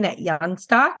looking at young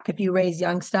stock. If you raise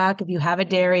young stock, if you have a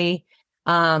dairy,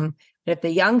 if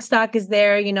the young stock is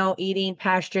there, eating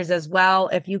pastures as well,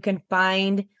 if you can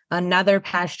find another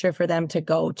pasture for them to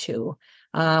go to.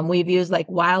 We've used like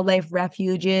wildlife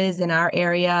refuges in our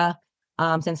area,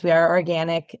 since we are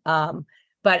organic.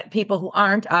 But people who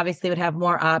aren't obviously would have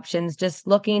more options, just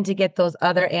looking to get those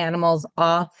other animals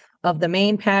off of the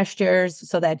main pastures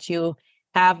so that you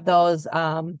have those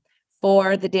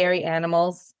for the dairy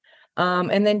animals.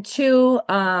 And then 2,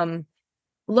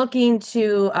 looking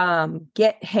to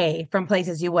get hay from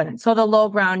places you wouldn't. So the low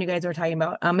ground you guys were talking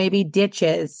about, maybe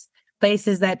ditches,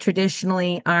 places that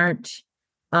traditionally aren't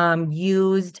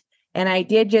used. And I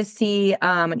did just see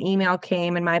an email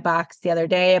came in my box the other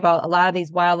day about a lot of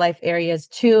these wildlife areas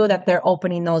too, that they're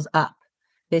opening those up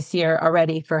this year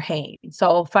already for hay.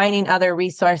 So finding other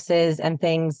resources and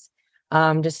things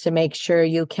just to make sure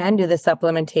you can do the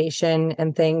supplementation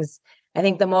and things. I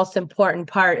think the most important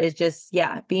part is just,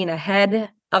 being ahead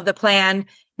of the plan,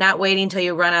 not waiting until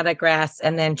you run out of grass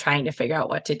and then trying to figure out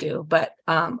what to do, but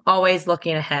always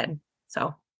looking ahead.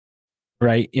 So.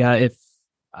 Right. Yeah. If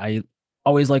I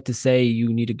always like to say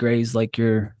you need to graze like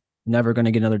you're never going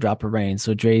to get another drop of rain.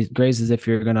 So graze as if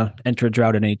you're going to enter a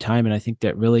drought at any time. And I think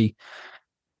that really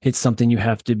it's something you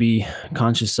have to be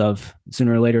conscious of.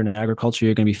 Sooner or later in agriculture,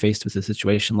 you're going to be faced with a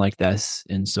situation like this.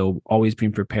 And so always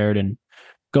being prepared and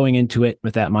going into it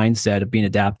with that mindset of being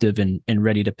adaptive and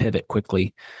ready to pivot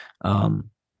quickly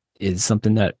is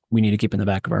something that we need to keep in the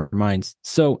back of our minds.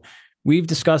 So we've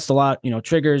discussed a lot,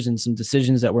 triggers and some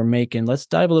decisions that we're making. Let's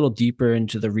dive a little deeper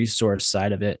into the resource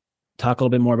side of it. Talk a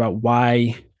little bit more about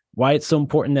why it's so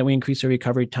important that we increase our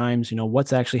recovery times.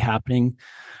 What's actually happening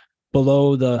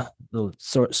below the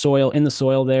soil, in the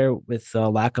soil there with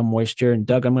lack of moisture. And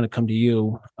Doug, I'm going to come to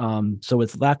you. So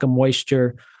with lack of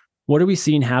moisture, what are we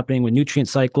seeing happening with nutrient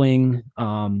cycling,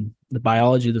 the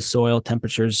biology of the soil,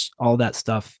 temperatures, all that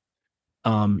stuff,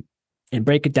 and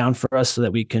break it down for us so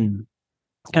that we can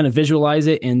kind of visualize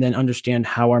it and then understand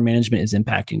how our management is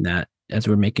impacting that as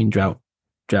we're making drought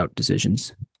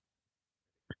decisions.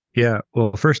 Yeah.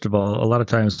 Well, first of all, a lot of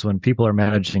times when people are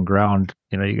managing ground,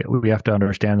 we have to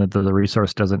understand that the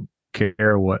resource doesn't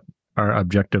care what our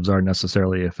objectives are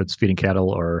necessarily, if it's feeding cattle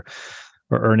or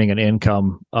earning an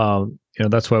income.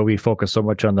 That's why we focus so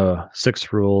much on the 6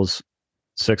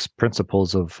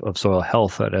 principles of soil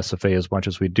health at SFA as much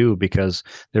as we do, because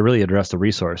they really address the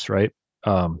resource, right?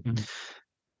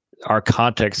 Our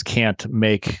context can't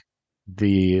make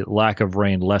the lack of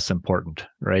rain less important,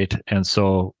 right? And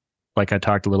so, like I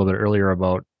talked a little bit earlier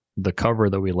about the cover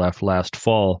that we left last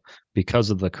fall, because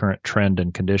of the current trend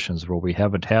and conditions where we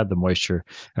haven't had the moisture.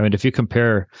 I mean, if you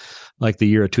compare like the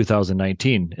year of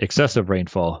 2019, excessive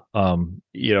rainfall,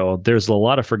 there's a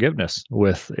lot of forgiveness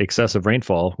with excessive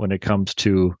rainfall when it comes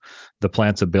to the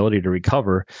plant's ability to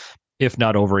recover, if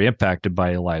not over impacted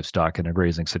by livestock in a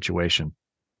grazing situation.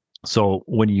 So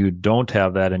when you don't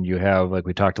have that, and you have, like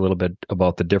we talked a little bit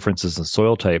about the differences in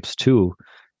soil types too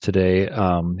today,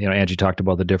 Angie talked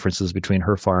about the differences between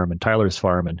her farm and Tyler's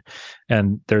farm,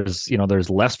 and there's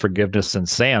less forgiveness in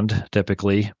sand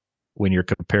typically when you're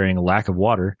comparing lack of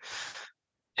water.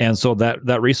 And so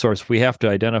that resource, we have to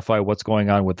identify what's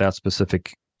going on with that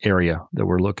specific area that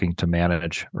we're looking to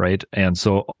manage, right? And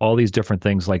so all these different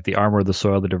things like the armor of the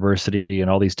soil, the diversity, and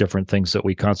all these different things that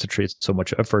we concentrate so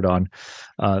much effort on,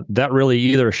 that really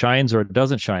either shines or it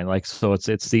doesn't shine. Like, so it's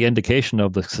the indication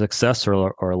of the success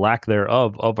or lack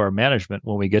thereof of our management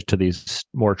when we get to these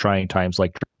more trying times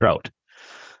like drought.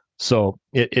 So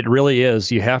it really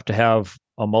is, you have to have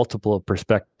a multiple of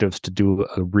perspectives to do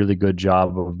a really good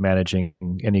job of managing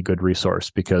any good resource,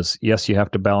 because yes, you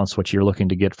have to balance what you're looking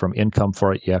to get from income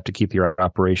for it. You have to keep your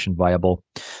operation viable.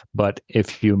 But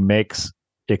if you make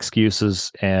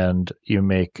excuses and you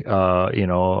make,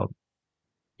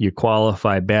 you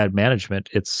qualify bad management,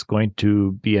 it's going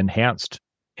to be enhanced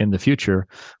in the future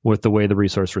with the way the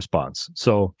resource responds.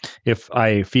 So if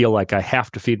I feel like I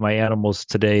have to feed my animals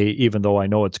today, even though I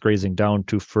know it's grazing down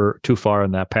too far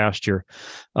in that pasture,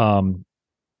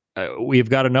 we've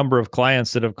got a number of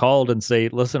clients that have called and say,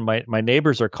 listen, my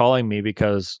neighbors are calling me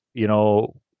because,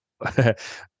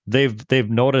 they've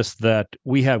noticed that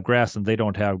we have grass and they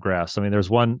don't have grass. I mean, there's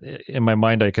one in my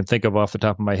mind I can think of off the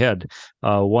top of my head.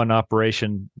 One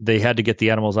operation, they had to get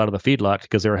the animals out of the feedlot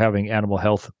because they were having animal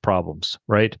health problems,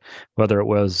 right? Whether it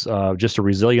was just a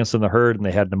resilience in the herd and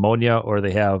they had pneumonia, or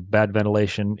they have bad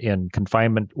ventilation in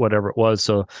confinement, whatever it was.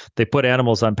 So they put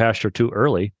animals on pasture too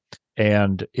early,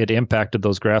 and it impacted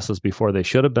those grasses before they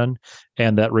should have been.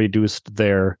 And that reduced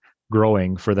their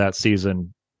growing for that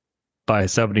season by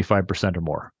 75% or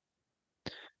more.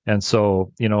 And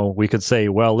so, we could say,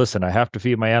 well, listen, I have to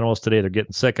feed my animals today. They're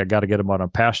getting sick. I got to get them out on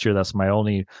pasture. That's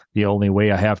the only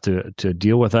way I have to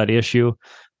deal with that issue.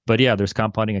 But yeah, there's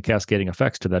compounding and cascading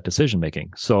effects to that decision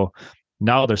making. So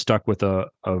now they're stuck with a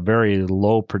very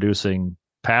low producing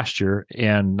pasture,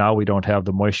 and now we don't have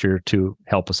the moisture to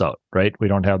help us out, right? We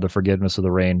don't have the forgiveness of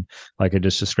the rain like I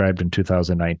just described in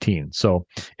 2019. So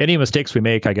any mistakes we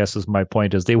make, I guess is my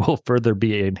point, is they will further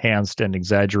be enhanced and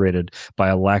exaggerated by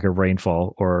a lack of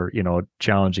rainfall or,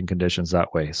 challenging conditions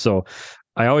that way. So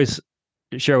I always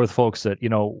share with folks that,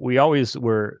 we always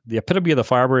were, the epitome of the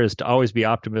farmer is to always be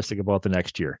optimistic about the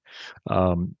next year.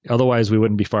 Otherwise we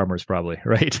wouldn't be farmers probably,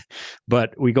 right?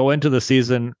 But we go into the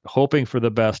season hoping for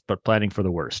the best, but planning for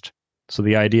the worst. So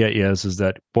the idea is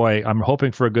that, boy, I'm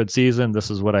hoping for a good season.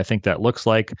 This is what I think that looks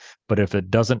like. But if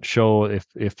it doesn't show,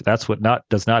 if that's what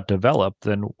does not develop,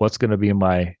 then what's going to be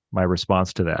my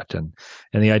response to that? And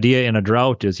the idea in a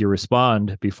drought is you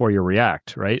respond before you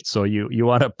react, right? So you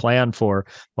want to plan for,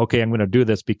 okay, I'm going to do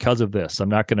this because of this. I'm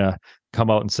not going to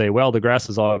come out and say, well, the grass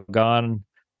is all gone.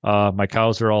 My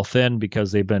cows are all thin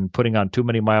because they've been putting on too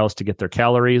many miles to get their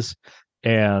calories.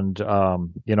 And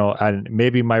and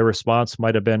maybe my response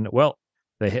might have been, well,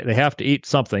 they have to eat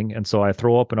something, and so I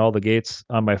throw open all the gates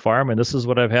on my farm, and this is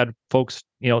what I've had folks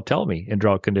tell me in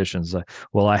drought conditions.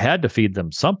 Well, I had to feed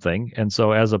them something, and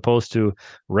so as opposed to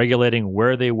regulating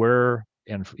where they were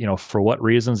and for what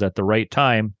reasons at the right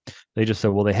time, they just said,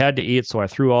 well, they had to eat, so I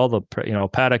threw all the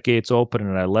paddock gates open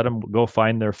and I let them go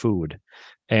find their food.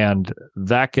 And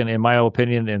that can, in my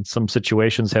opinion, in some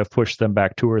situations have pushed them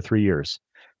back 2 or 3 years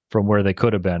from where they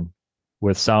could have been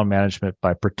with sound management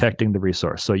by protecting the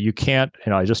resource. So you can't,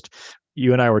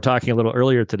 you and I were talking a little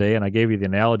earlier today, and I gave you the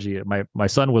analogy. My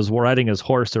son was riding his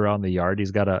horse around the yard.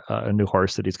 He's got a new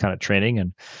horse that he's kind of training.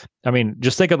 And I mean,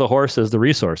 just think of the horse as the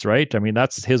resource, right? I mean,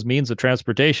 that's his means of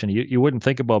transportation. You wouldn't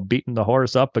think about beating the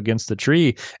horse up against the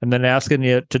tree and then asking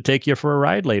it to take you for a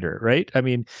ride later, right? I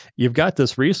mean, you've got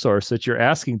this resource that you're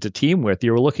asking to team with.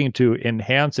 You're looking to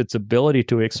enhance its ability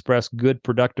to express good,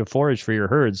 productive forage for your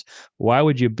herds. Why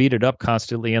would you beat it up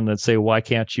constantly and then say, why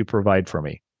can't you provide for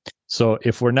me? So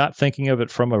if we're not thinking of it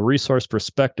from a resource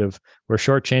perspective, we're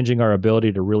shortchanging our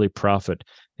ability to really profit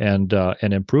and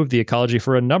improve the ecology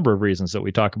for a number of reasons that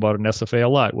we talk about in SFA a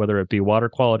lot, whether it be water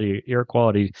quality, air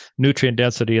quality, nutrient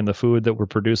density in the food that we're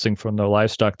producing from the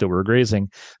livestock that we're grazing.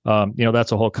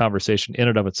 That's a whole conversation in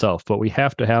and of itself. But we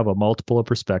have to have a multiple of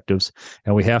perspectives,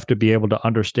 and we have to be able to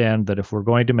understand that if we're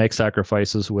going to make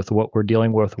sacrifices with what we're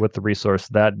dealing with the resource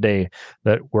that day,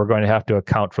 that we're going to have to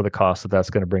account for the cost that that's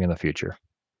going to bring in the future.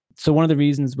 So one of the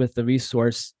reasons with the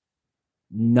resource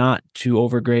not to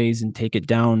overgraze and take it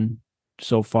down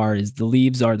so far is the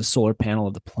leaves are the solar panel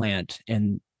of the plant.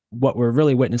 And what we're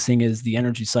really witnessing is the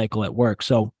energy cycle at work.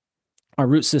 So our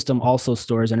root system also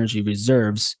stores energy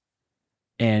reserves.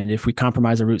 And if we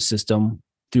compromise our root system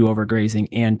through overgrazing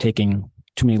and taking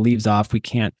too many leaves off, we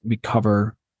can't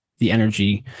recover the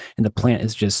energy, and the plant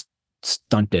is just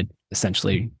stunted,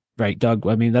 essentially. Right, Doug?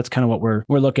 I mean, that's kind of what we're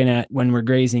looking at when we're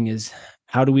grazing is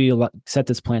how do we set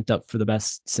this plant up for the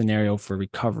best scenario for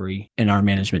recovery, and our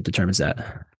management determines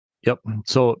that. Yep.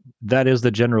 So that is the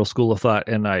general school of thought,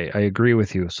 and I agree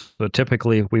with you. So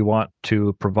typically we want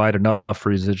to provide enough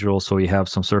residual so we have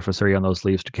some surface area on those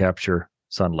leaves to capture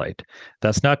sunlight.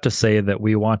 That's not to say that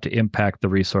we want to impact the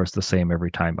resource the same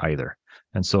every time either.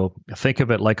 And so think of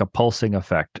it like a pulsing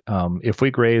effect. If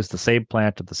we graze the same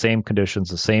plant at the same conditions,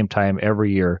 the same time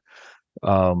every year,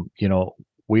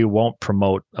 we won't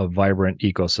promote a vibrant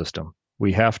ecosystem.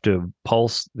 We have to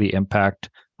pulse the impact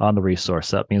on the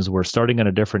resource. That means we're starting in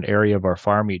a different area of our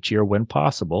farm each year when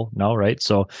possible. No, right?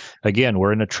 So again,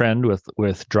 we're in a trend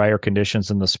with drier conditions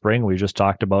in the spring. We just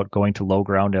talked about going to low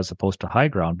ground as opposed to high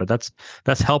ground, but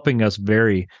that's helping us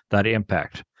vary that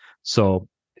impact. So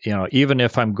even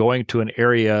if I'm going to an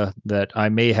area that I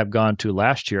may have gone to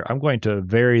last year, I'm going to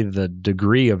vary the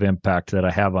degree of impact that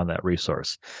I have on that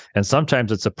resource. And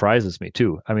sometimes it surprises me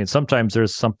too. I mean, sometimes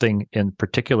there's something in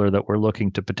particular that we're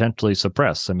looking to potentially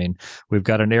suppress. I mean, we've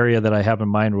got an area that I have in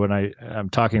mind when I'm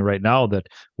talking right now that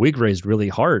we grazed really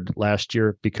hard last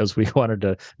year because we wanted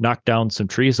to knock down some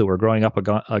trees that were growing up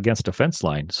against a fence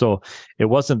line. So it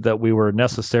wasn't that we were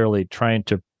necessarily trying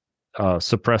to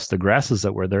suppress the grasses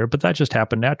that were there, but that just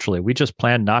happened naturally. We just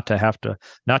planned not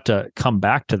to come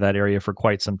back to that area for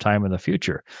quite some time in the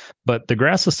future. But the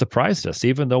grasses surprised us.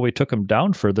 Even though we took them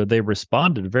down further, they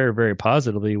responded very, very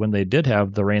positively when they did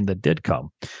have the rain that did come.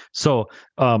 So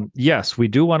yes, we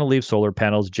do want to leave solar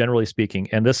panels, generally speaking.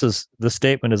 And this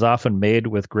statement is often made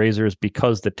with grazers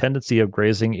because the tendency of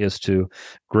grazing is to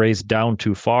graze down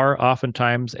too far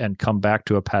oftentimes and come back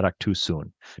to a paddock too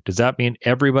soon. Does that mean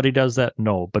everybody does that?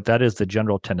 No, but that is the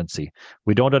general tendency.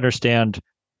 We don't understand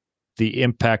the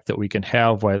impact that we can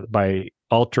have by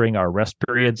altering our rest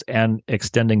periods and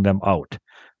extending them out.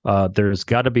 There's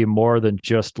got to be more than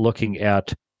just looking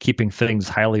at keeping things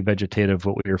highly vegetative,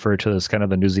 what we refer to as kind of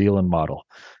the New Zealand model.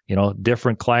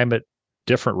 Different climate,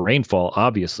 different rainfall,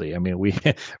 obviously. I mean,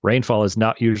 rainfall is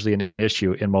not usually an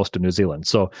issue in most of New Zealand.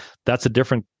 So that's a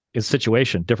different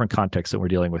situation, different context that we're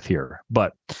dealing with here.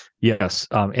 But yes,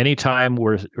 anytime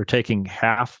we're taking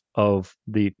half of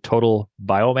the total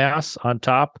biomass on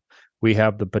top, we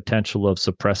have the potential of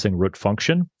suppressing root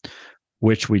function,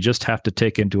 which we just have to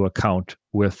take into account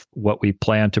with what we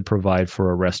plan to provide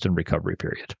for a rest and recovery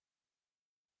period.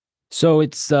 So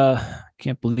it's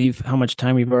can't believe how much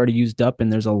time we've already used up,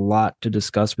 and there's a lot to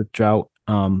discuss with drought.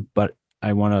 But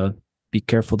I want to be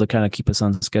careful to kind of keep us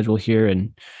on schedule here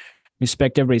and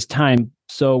respect everybody's time.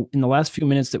 So in the last few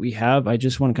minutes that we have, I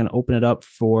just want to kind of open it up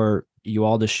for you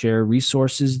all to share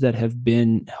resources that have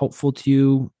been helpful to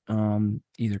you,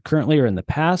 either currently or in the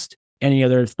past. Any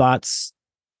other thoughts?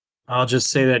 I'll just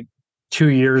say that 2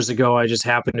 years ago, I just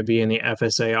happened to be in the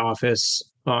FSA office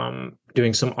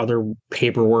doing some other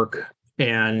paperwork,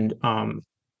 and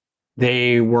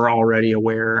they were already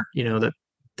aware, that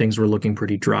things were looking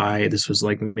pretty dry. This was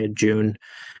like mid-June.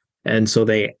 And so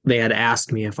they had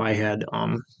asked me if I had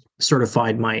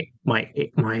certified my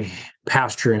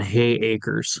pasture and hay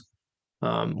acres,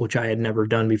 which I had never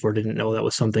done before. Didn't know that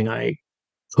was something I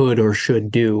could or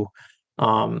should do.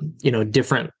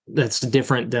 That's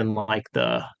different than like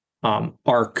the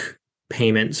ARC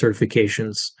payment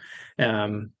certifications.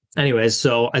 Anyways,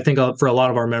 so I think for a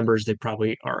lot of our members, they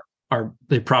probably are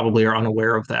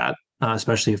unaware of that,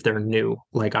 especially if they're new,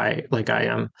 like I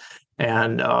am.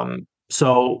 And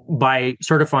so by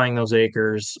certifying those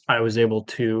acres, I was able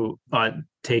to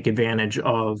take advantage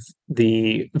of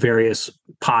the various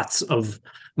pots of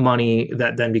money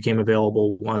that then became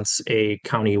available once a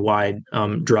county-wide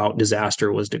drought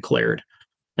disaster was declared.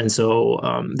 And so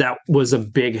that was a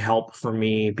big help for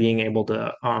me, being able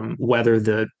to weather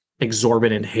the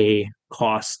exorbitant hay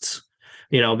costs,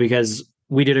 because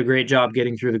we did a great job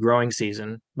getting through the growing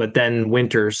season, but then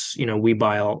winters, we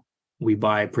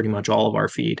buy pretty much all of our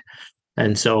feed.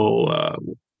 And so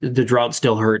the drought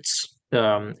still hurts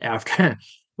after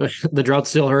the drought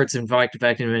still hurts. In fact,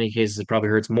 in many cases, it probably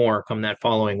hurts more come that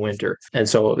following winter. And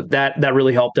so that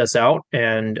really helped us out.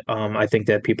 And I think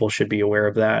that people should be aware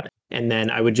of that. And then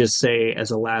I would just say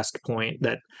as a last point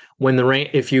that when the rain,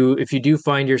 if you do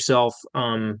find yourself,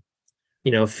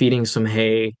 feeding some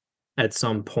hay at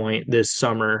some point this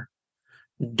summer,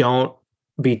 don't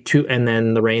be too, and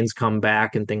then the rains come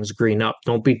back and things green up.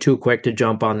 Don't be too quick to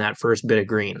jump on that first bit of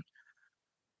green.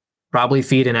 Probably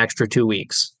feed an extra 2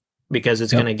 weeks, because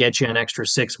it's going to get you an extra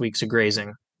 6 weeks of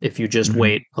grazing if you just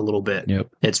wait a little bit. Yep.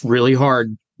 It's really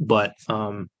hard, but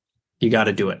you got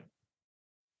to do it.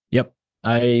 Yep.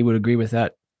 I would agree with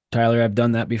that, Tyler. I've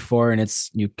done that before, and it's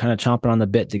you kind of chomping on the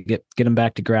bit to get them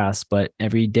back to grass. But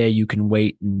every day you can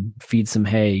wait and feed some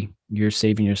hay, you're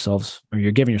saving yourselves, or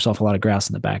you're giving yourself a lot of grass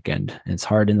in the back end. And it's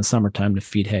hard in the summertime to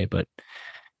feed hay, but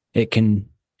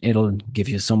it'll give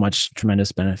you so much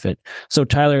tremendous benefit. So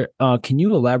Tyler, can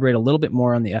you elaborate a little bit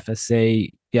more on the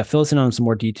FSA? Yeah, fill us in on some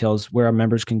more details where our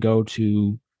members can go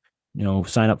to,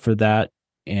 sign up for that.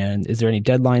 And is there any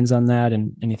deadlines on that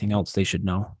and anything else they should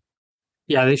know?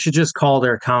 Yeah, they should just call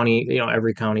their county.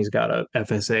 Every county's got a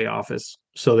FSA office.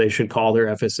 So they should call their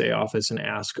FSA office and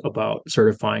ask about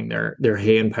certifying their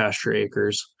hay and pasture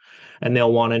acres. And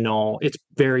they'll want to know, it's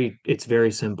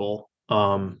very simple.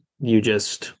 You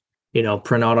just,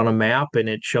 print out on a map and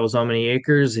it shows how many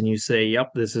acres, and you say, yep,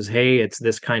 this is hay. It's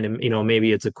this kind of,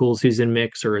 maybe it's a cool season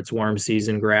mix, or it's warm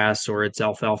season grass, or it's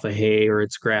alfalfa hay, or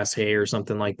it's grass hay, or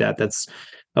something like that. That's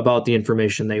about the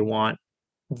information they want.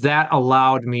 That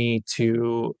allowed me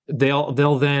to, they'll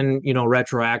then,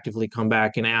 retroactively come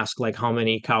back and ask like how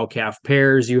many cow calf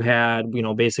pairs you had,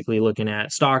 basically looking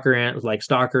at stalker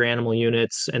animal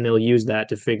units, and they'll use that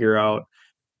to figure out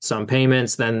some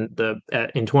payments. Then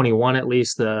in 21, at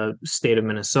least, the state of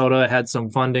Minnesota had some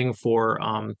funding for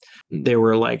they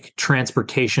were like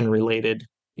transportation related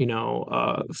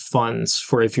funds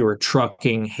for if you were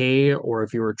trucking hay, or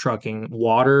if you were trucking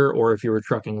water, or if you were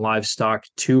trucking livestock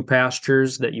to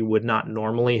pastures that you would not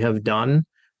normally have done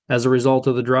as a result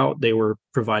of the drought. They were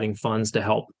providing funds to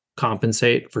help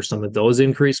compensate for some of those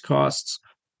increased costs.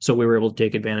 So we were able to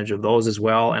take advantage of those as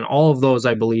well. And all of those,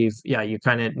 I believe, you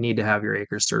kind of need to have your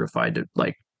acres certified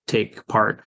to take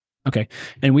part. Okay.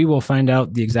 And we will find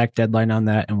out the exact deadline on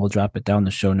that, and we'll drop it down in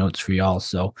the show notes for y'all.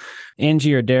 So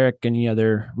Angie or Derek, any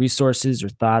other resources or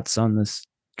thoughts on this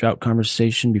drought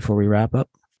conversation before we wrap up?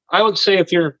 I would say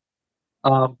if you're,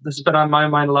 this has been on my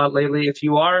mind a lot lately. If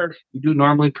you do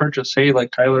normally purchase hay like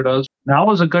Tyler does,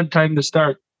 now is a good time to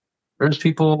start. There's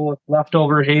people with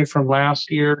leftover hay from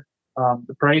last year.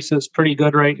 The price is pretty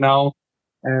good right now.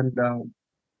 and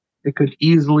it could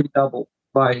easily double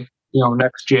by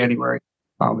next January.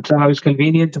 It's not always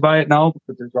convenient to buy it now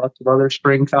because there's lots of other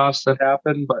spring costs that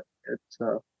happen, but it's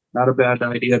not a bad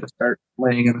idea to start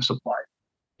laying in a supply.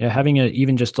 Yeah, having it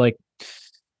even just like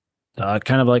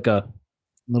kind of like a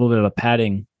little bit of a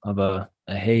padding of a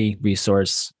hay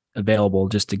resource available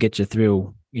just to get you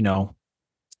through.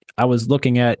 I was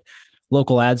looking at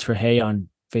local ads for hay on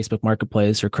Facebook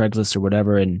Marketplace or Craigslist or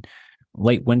whatever, and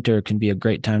late winter can be a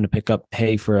great time to pick up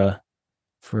hay for a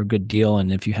good deal.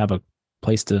 And if you have a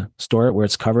place to store it where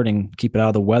it's covered and keep it out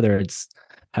of the weather, it's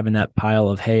having that pile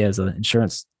of hay as an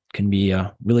insurance can be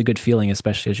a really good feeling,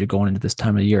 especially as you're going into this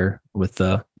time of year with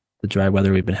the dry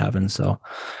weather we've been having. So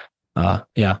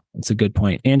yeah, it's a good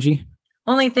point. Angie?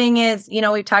 Only thing is,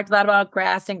 we've talked a lot about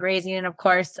grass and grazing, and of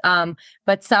course,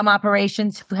 but some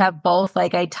operations have both,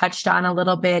 like I touched on a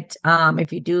little bit.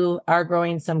 If you are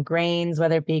growing some grains,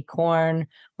 whether it be corn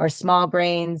or small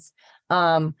grains,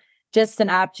 just an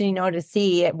option, to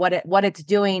see what it's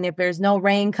doing. If there's no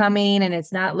rain coming and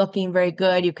it's not looking very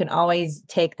good, you can always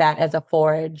take that as a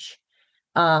forage.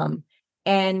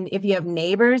 And if you have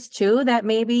neighbors too that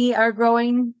maybe are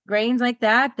growing grains like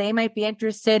that, they might be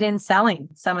interested in selling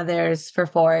some of theirs for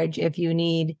forage if you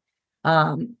need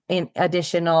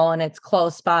additional and it's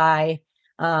close by.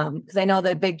 Because I know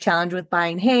the big challenge with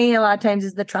buying hay a lot of times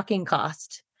is the trucking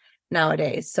cost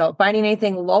nowadays. So finding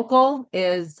anything local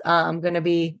is going to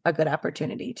be a good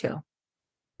opportunity too.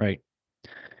 Right.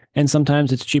 And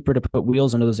sometimes it's cheaper to put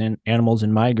wheels under those animals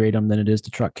and migrate them than it is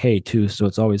to truck hay too. So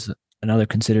it's always another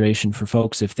consideration for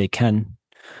folks if they can.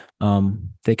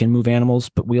 They can move animals,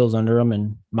 put wheels under them,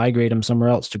 and migrate them somewhere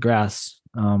else to grass.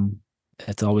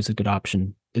 It's always a good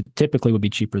option. It typically would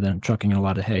be cheaper than trucking a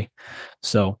lot of hay.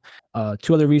 So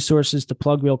 2 other resources to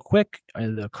plug real quick are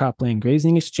the Cropland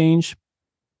Grazing Exchange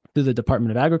through the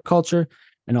Department of Agriculture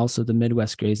and also the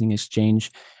Midwest Grazing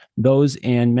Exchange. Those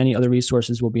and many other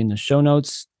resources will be in the show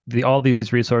notes. All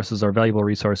these resources are valuable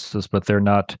resources, but they're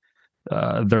not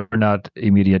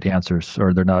immediate answers,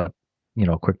 or they're not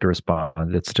quick to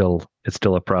respond. It's still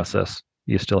a process.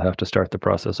 You still have to start the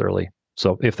process early.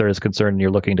 So if there is concern and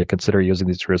you're looking to consider using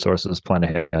these resources, plan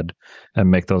ahead and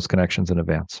make those connections in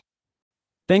advance.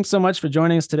 Thanks so much for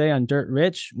joining us today on Dirt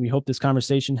Rich. We hope this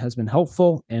conversation has been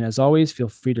helpful. And as always, feel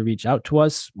free to reach out to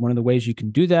us. One of the ways you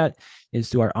can do that is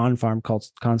through our on-farm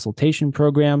consultation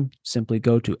program. Simply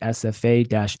go to sfa-mn.org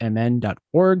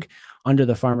under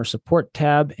the Farmer Support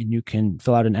tab, and you can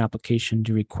fill out an application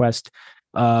to request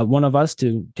one of us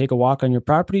to take a walk on your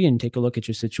property and take a look at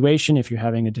your situation. If you're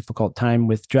having a difficult time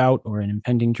with drought or an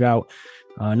impending drought,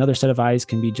 another set of eyes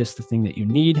can be just the thing that you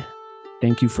need.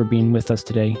 Thank you for being with us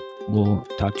today. We'll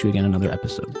talk to you again in another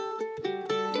episode.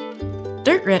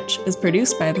 Dirt Rich is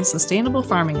produced by the Sustainable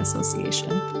Farming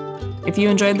Association. If you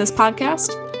enjoyed this podcast,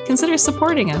 consider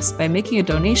supporting us by making a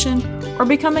donation or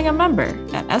becoming a member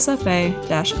at sfa-mn.org.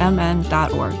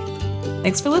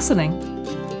 Thanks for listening.